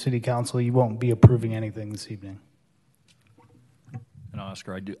recommendation to the city council. You won't be approving anything this evening. And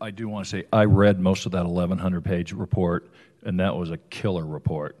Oscar, I do want to say I read most of that 1,100-page report, and that was a killer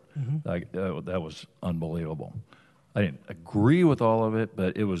report. Mm-hmm. That was unbelievable. I didn't agree with all of it,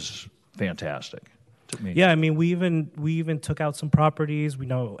 but it was fantastic to me. Yeah, I mean, we even took out some properties. We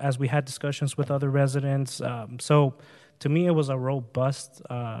know as we had discussions with other residents. So to me, it was a robust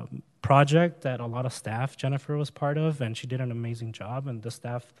project that a lot of staff, Jennifer was part of, and she did an amazing job, and the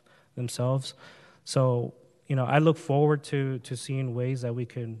staff themselves. So, you know, I look forward to seeing ways that we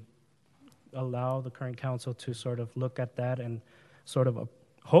can allow the current council to sort of look at that and sort of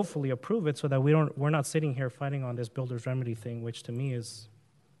hopefully approve it, so that we're not sitting here fighting on this builder's remedy thing, which to me is.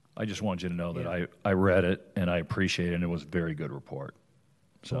 I just wanted you to know that I read it and I appreciate it, and it was a very good report.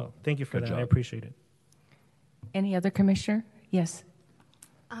 So well, thank you for that. Job. I appreciate it. Any other commissioner? Yes.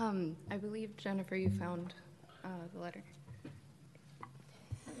 I believe, Jennifer, you found the letter.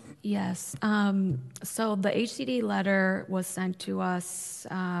 Yes. So the HCD letter was sent to us,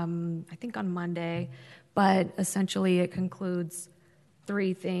 I think on Monday, but essentially it concludes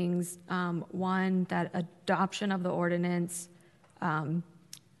 3 things. One, that adoption of the ordinance,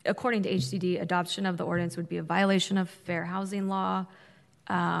 according to HCD, adoption of the ordinance would be a violation of fair housing law,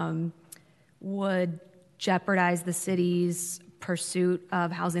 would jeopardize the city's pursuit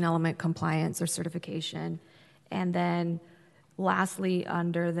of housing element compliance or certification, and then lastly,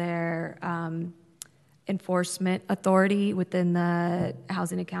 under their enforcement authority within the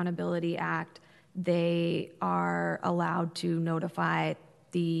Housing Accountability Act, they are allowed to notify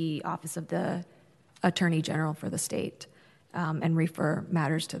the Office of the Attorney General for the state and refer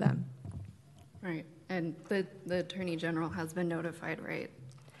matters to them. Right, and the Attorney General has been notified, right?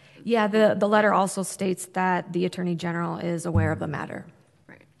 Yeah, the letter also states that the Attorney General is aware of the matter.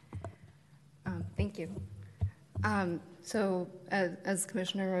 Right. Thank you. So, as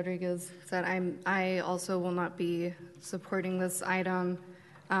Commissioner Rodriguez said, I also will not be supporting this item.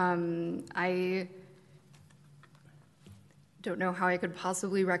 I don't know how I could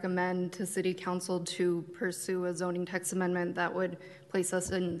possibly recommend to City Council to pursue a zoning text amendment that would place us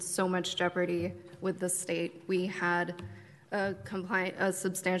in so much jeopardy with the state. We had a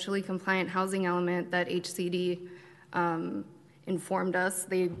substantially compliant housing element that HCD informed us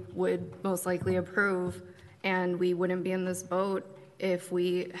they would most likely approve, and we wouldn't be in this boat if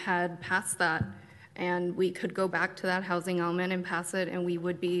we had passed that. And we could go back to that housing element and pass it, and we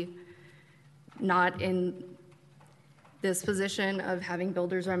would be not in this position of having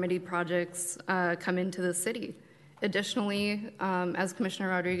builders remedy projects come into the city. Additionally, as Commissioner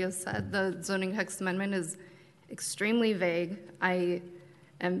Rodriguez said, the zoning text amendment is extremely vague. I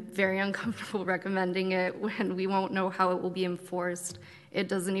am very uncomfortable recommending it when we won't know how it will be enforced. It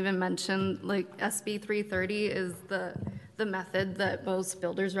doesn't even mention, like, SB 330 is the method that most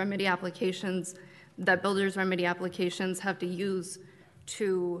builders remedy applications have to use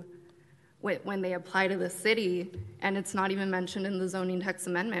to when they apply to the city, and it's not even mentioned in the zoning text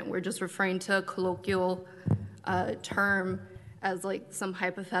amendment. We're just referring to a colloquial term as like some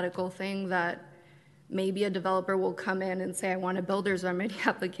hypothetical thing that maybe a developer will come in and say, I want a builder's remedy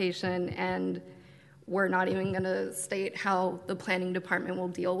application, and we're not even going to state how the planning department will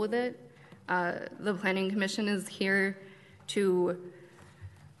deal with it. The Planning Commission is here to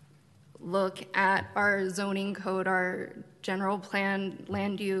look at our zoning code, our general plan,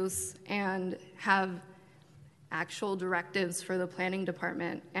 land use, and have actual directives for the planning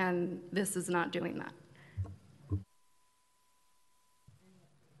department, and this is not doing that.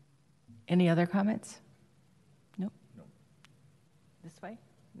 Any other comments? Nope. This way?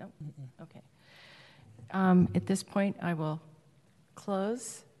 Nope. Okay. At this point, I will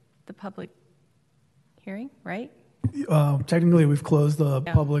close the public hearing, right? Technically, we've closed the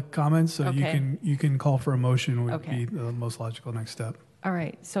Yeah. public comments, so Okay. you can call for a motion would Okay. be the most logical next step. All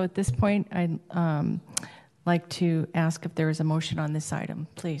right, so at this point, I'd like to ask if there is a motion on this item,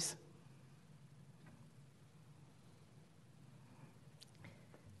 please.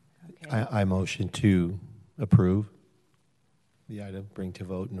 I motion to approve the item, bring to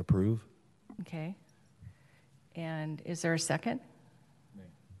vote and approve. Okay. And is there a second?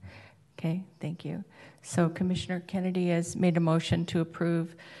 Okay, thank you. So Commissioner Kennedy has made a motion to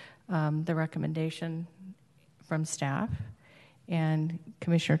approve the recommendation from staff, and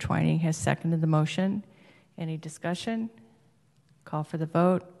Commissioner Twining has seconded the motion. Any discussion? Call for the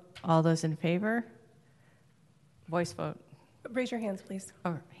vote. All those in favor? Voice vote. Raise your hands, please.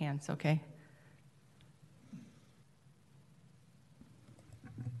 Oh, hands, okay.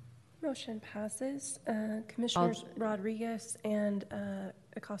 Motion passes. Commissioners Rodriguez and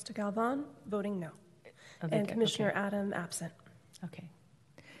Acosta Galvan voting no. And Commissioner Adam absent. Okay.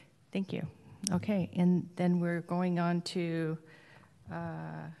 Thank you. Okay, and then we're going on to,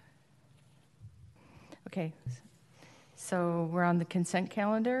 okay, so we're on the consent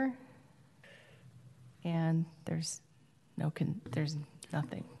calendar, and there's nothing,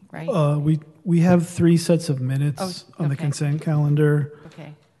 right? We have 3 sets of minutes Oh, on the okay. consent calendar.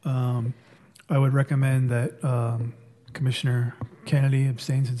 Okay. I would recommend that Commissioner Kennedy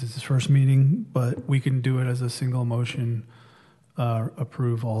abstain since it's his first meeting, but we can do it as a single motion,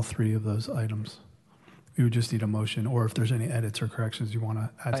 approve all 3 of those items. We would just need a motion, or if there's any edits or corrections you want to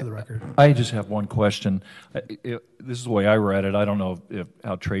add to the record. I just have one question. This is the way I read it. I don't know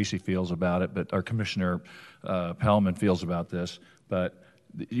how Tracy feels about it, but our Commissioner Pellman feels about this. But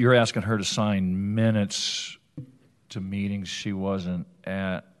you're asking her to sign minutes to meetings she wasn't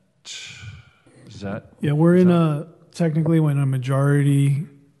at. Is that? Yeah, we're in technically when a majority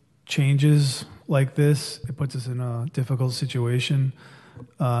changes like this, it puts us in a difficult situation.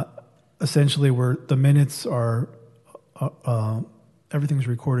 Essentially, the minutes are, everything's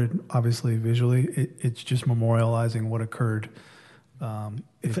recorded, obviously, visually. It's just memorializing what occurred.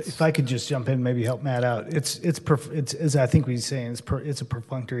 If I could just jump in, maybe help Matt out. It's as I think we're saying, it's a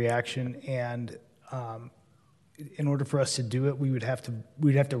perfunctory action, and in order for us to do it, we'd have to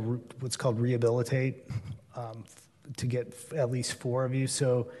what's called rehabilitate to get at least 4 of you.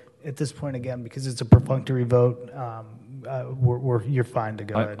 So at this point, again, because it's a perfunctory vote, you're fine to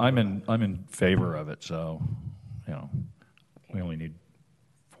go ahead. I'm in favor of it. So, we only need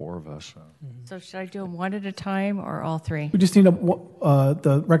 4 of us. So should I do them one at a time or all 3? We just need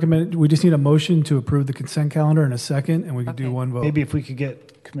we just need a motion to approve the consent calendar in a second, and we could do one vote. Maybe if we could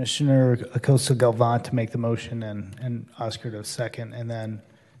get Commissioner Acosta Galvan to make the motion and Oscar to second, and then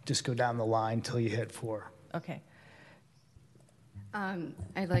just go down the line till you hit 4. Okay.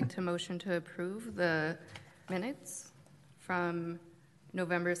 I'd like to motion to approve the minutes from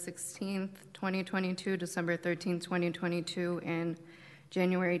November 16th, 2022, December 13th, 2022, and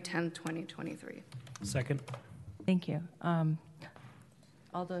January 10th, 2023. Second. Thank you.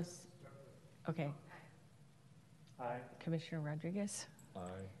 All those, okay. Aye. Commissioner Rodriguez? Aye.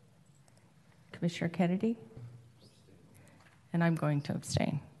 Commissioner Kennedy? And I'm going to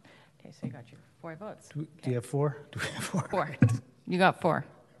abstain. Okay, so you got your 4 votes. Do you have 4? Do we have 4? 4. You got 4.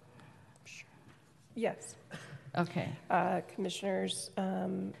 Yes. Okay. Commissioners,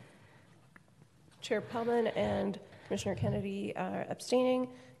 Chair Pellman and Commissioner Kennedy are abstaining.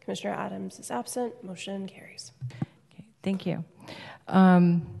 Commissioner Adams is absent. Motion carries. Okay, thank you.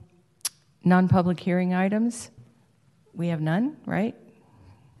 Non-public hearing items, we have none, right?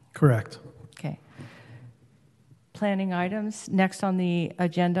 Correct. Okay. Planning items. Next on the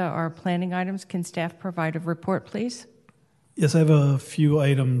agenda are planning items. Can staff provide a report, please? Yes, I have a few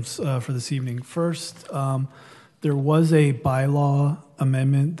items for this evening. First, there was a bylaw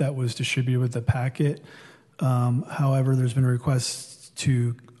amendment that was distributed with the packet. However, there's been requests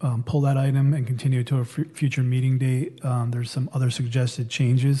to pull that item and continue to a future meeting date. There's some other suggested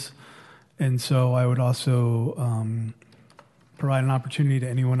changes. And so I would also provide an opportunity to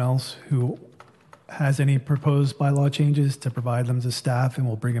anyone else who has any proposed bylaw changes to provide them to staff, and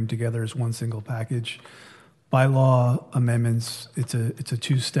we'll bring them together as one single package. Bylaw amendments, it's a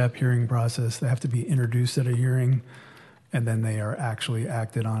 2-step hearing process. They have to be introduced at a hearing, and then they are actually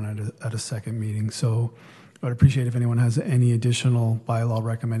acted on at a second meeting. So I would appreciate if anyone has any additional bylaw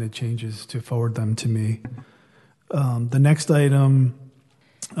recommended changes to forward them to me. The next item,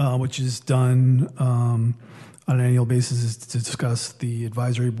 which is done on an annual basis, is to discuss the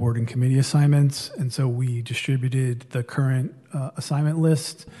advisory board and committee assignments. And so we distributed the current assignment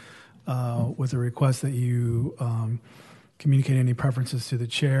list. with a request that you communicate any preferences to the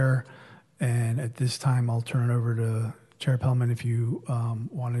chair. And at this time, I'll turn it over to Chair Pellman if you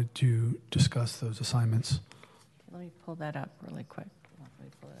wanted to discuss those assignments. Let me pull that up really quick. Let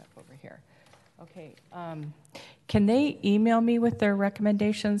me pull it up over here. Okay. Can they email me with their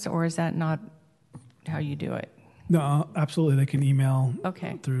recommendations, or is that not how you do it? No, absolutely. They can email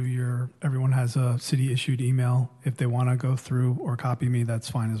Okay. through everyone has a city-issued email. If they want to go through or copy me, that's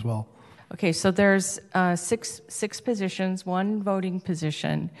fine as well. Okay, so there's six positions, one voting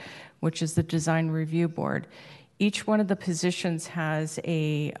position, which is the Design Review Board. Each one of the positions has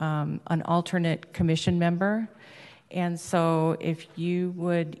an alternate commission member. And so if you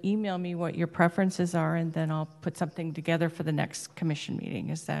would email me what your preferences are, and then I'll put something together for the next commission meeting.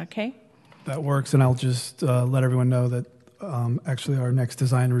 Is that okay? That works, and I'll just let everyone know that actually our next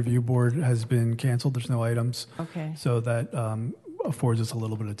Design Review Board has been canceled. There's no items. Okay. So that affords us a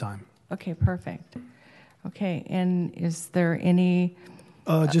little bit of time. Okay, perfect. Okay, and is there any...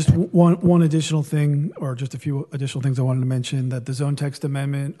 Just one additional thing, or just a few additional things I wanted to mention, that the zone text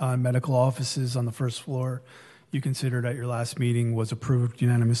amendment on medical offices on the first floor you considered at your last meeting was approved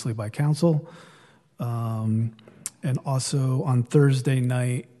unanimously by council. And also on Thursday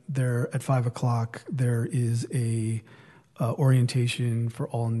night, there at 5 o'clock, there is a orientation for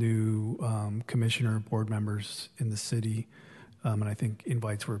all new commissioner board members in the city. And I think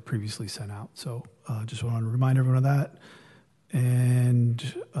invites were previously sent out. So just want to remind everyone of that. And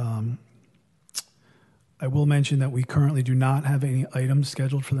I will mention that we currently do not have any items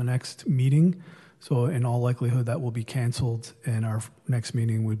scheduled for the next meeting. So in all likelihood, that will be canceled, and our next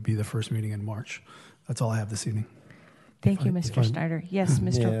meeting would be the first meeting in March. That's all I have this evening. Thank you, Mr. Snyder. Yes,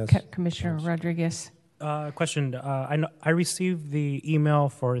 Mr. Commissioner Rodriguez. Question. I received the email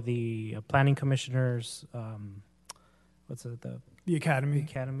for the planning commissioners. What's it? The academy.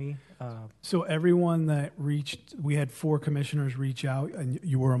 Academy. So everyone that reached, we had 4 commissioners reach out, and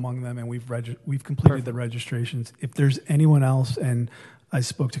you were among them, and we've completed the registrations. If there's anyone else, and I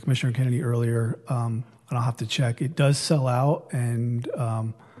spoke to Commissioner Kennedy earlier, and I'll have to check. It does sell out, and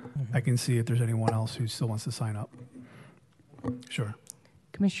I can see if there's anyone else who still wants to sign up. Sure.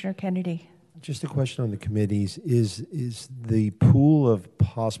 Commissioner Kennedy. Just a question on the committees. Is the pool of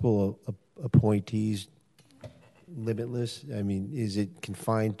possible appointees limitless? I mean, is it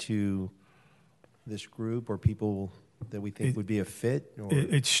confined to this group or people that we think would be a fit? Or?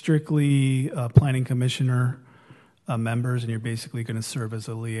 It's strictly planning commissioner members, and you're basically going to serve as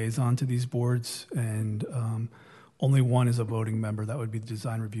a liaison to these boards, and only one is a voting member. That would be the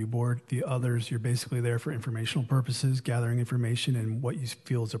Design Review Board. The others, you're basically there for informational purposes, gathering information, and what you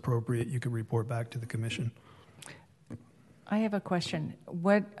feel is appropriate, you can report back to the commission. I have a question.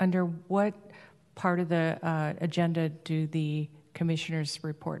 Under what part of the agenda do the commissioners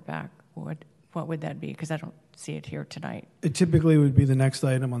report back? What would that be? Because I don't see it here tonight. It typically would be the next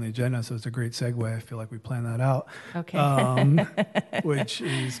item on the agenda, so it's a great segue. I feel like we planned that out. Okay. Which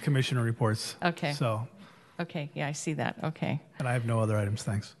is commissioner reports. Okay. So. Okay, yeah, I see that. Okay. And I have no other items,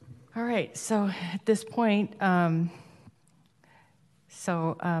 thanks. All right, so at this point,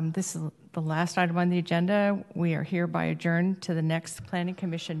 this is the last item on the agenda. We are hereby adjourned to the next Planning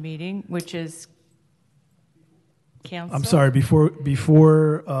Commission meeting, which is canceled. I'm sorry, before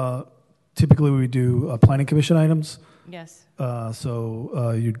typically we do Planning Commission items. Yes.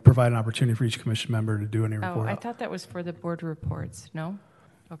 So you'd provide an opportunity for each commission member to do any report. Oh, I thought that was for the board reports. No?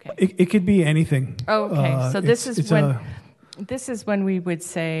 Okay. It could be anything. Oh, okay. So this is when we would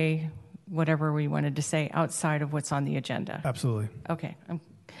say whatever we wanted to say outside of what's on the agenda. Absolutely. Okay.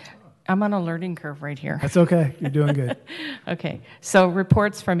 I'm on a learning curve right here. That's okay. You're doing good. Okay. So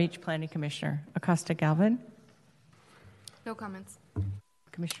reports from each planning commissioner. Acosta Galvin. No comments.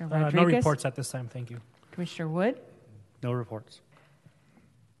 Commissioner Rodriguez. No reports at this time. Thank you. Commissioner Wood. No reports.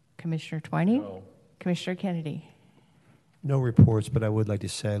 Commissioner Twining. No. Commissioner Kennedy. No reports, but I would like to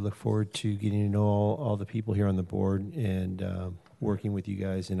say I look forward to getting to know all the people here on the board and working with you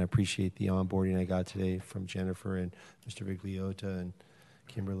guys, and I appreciate the onboarding I got today from Jennifer and Mr. Vigliota and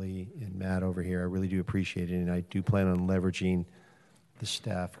Kimberly and Matt over here. I really do appreciate it, and I do plan on leveraging the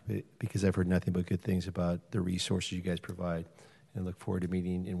staff because I've heard nothing but good things about the resources you guys provide, and I look forward to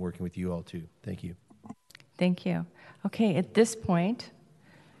meeting and working with you all too. Thank you. Thank you. Okay, at this point,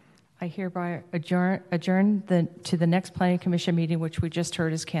 I hereby adjourn to the next Planning Commission meeting, which we just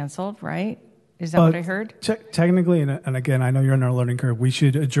heard is canceled, right? Is that what I heard? Technically, and again, I know you're on our learning curve, we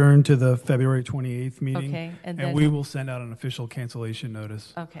should adjourn to the February 28th meeting, okay, and we will send out an official cancellation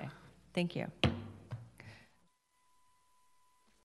notice. Okay, thank you.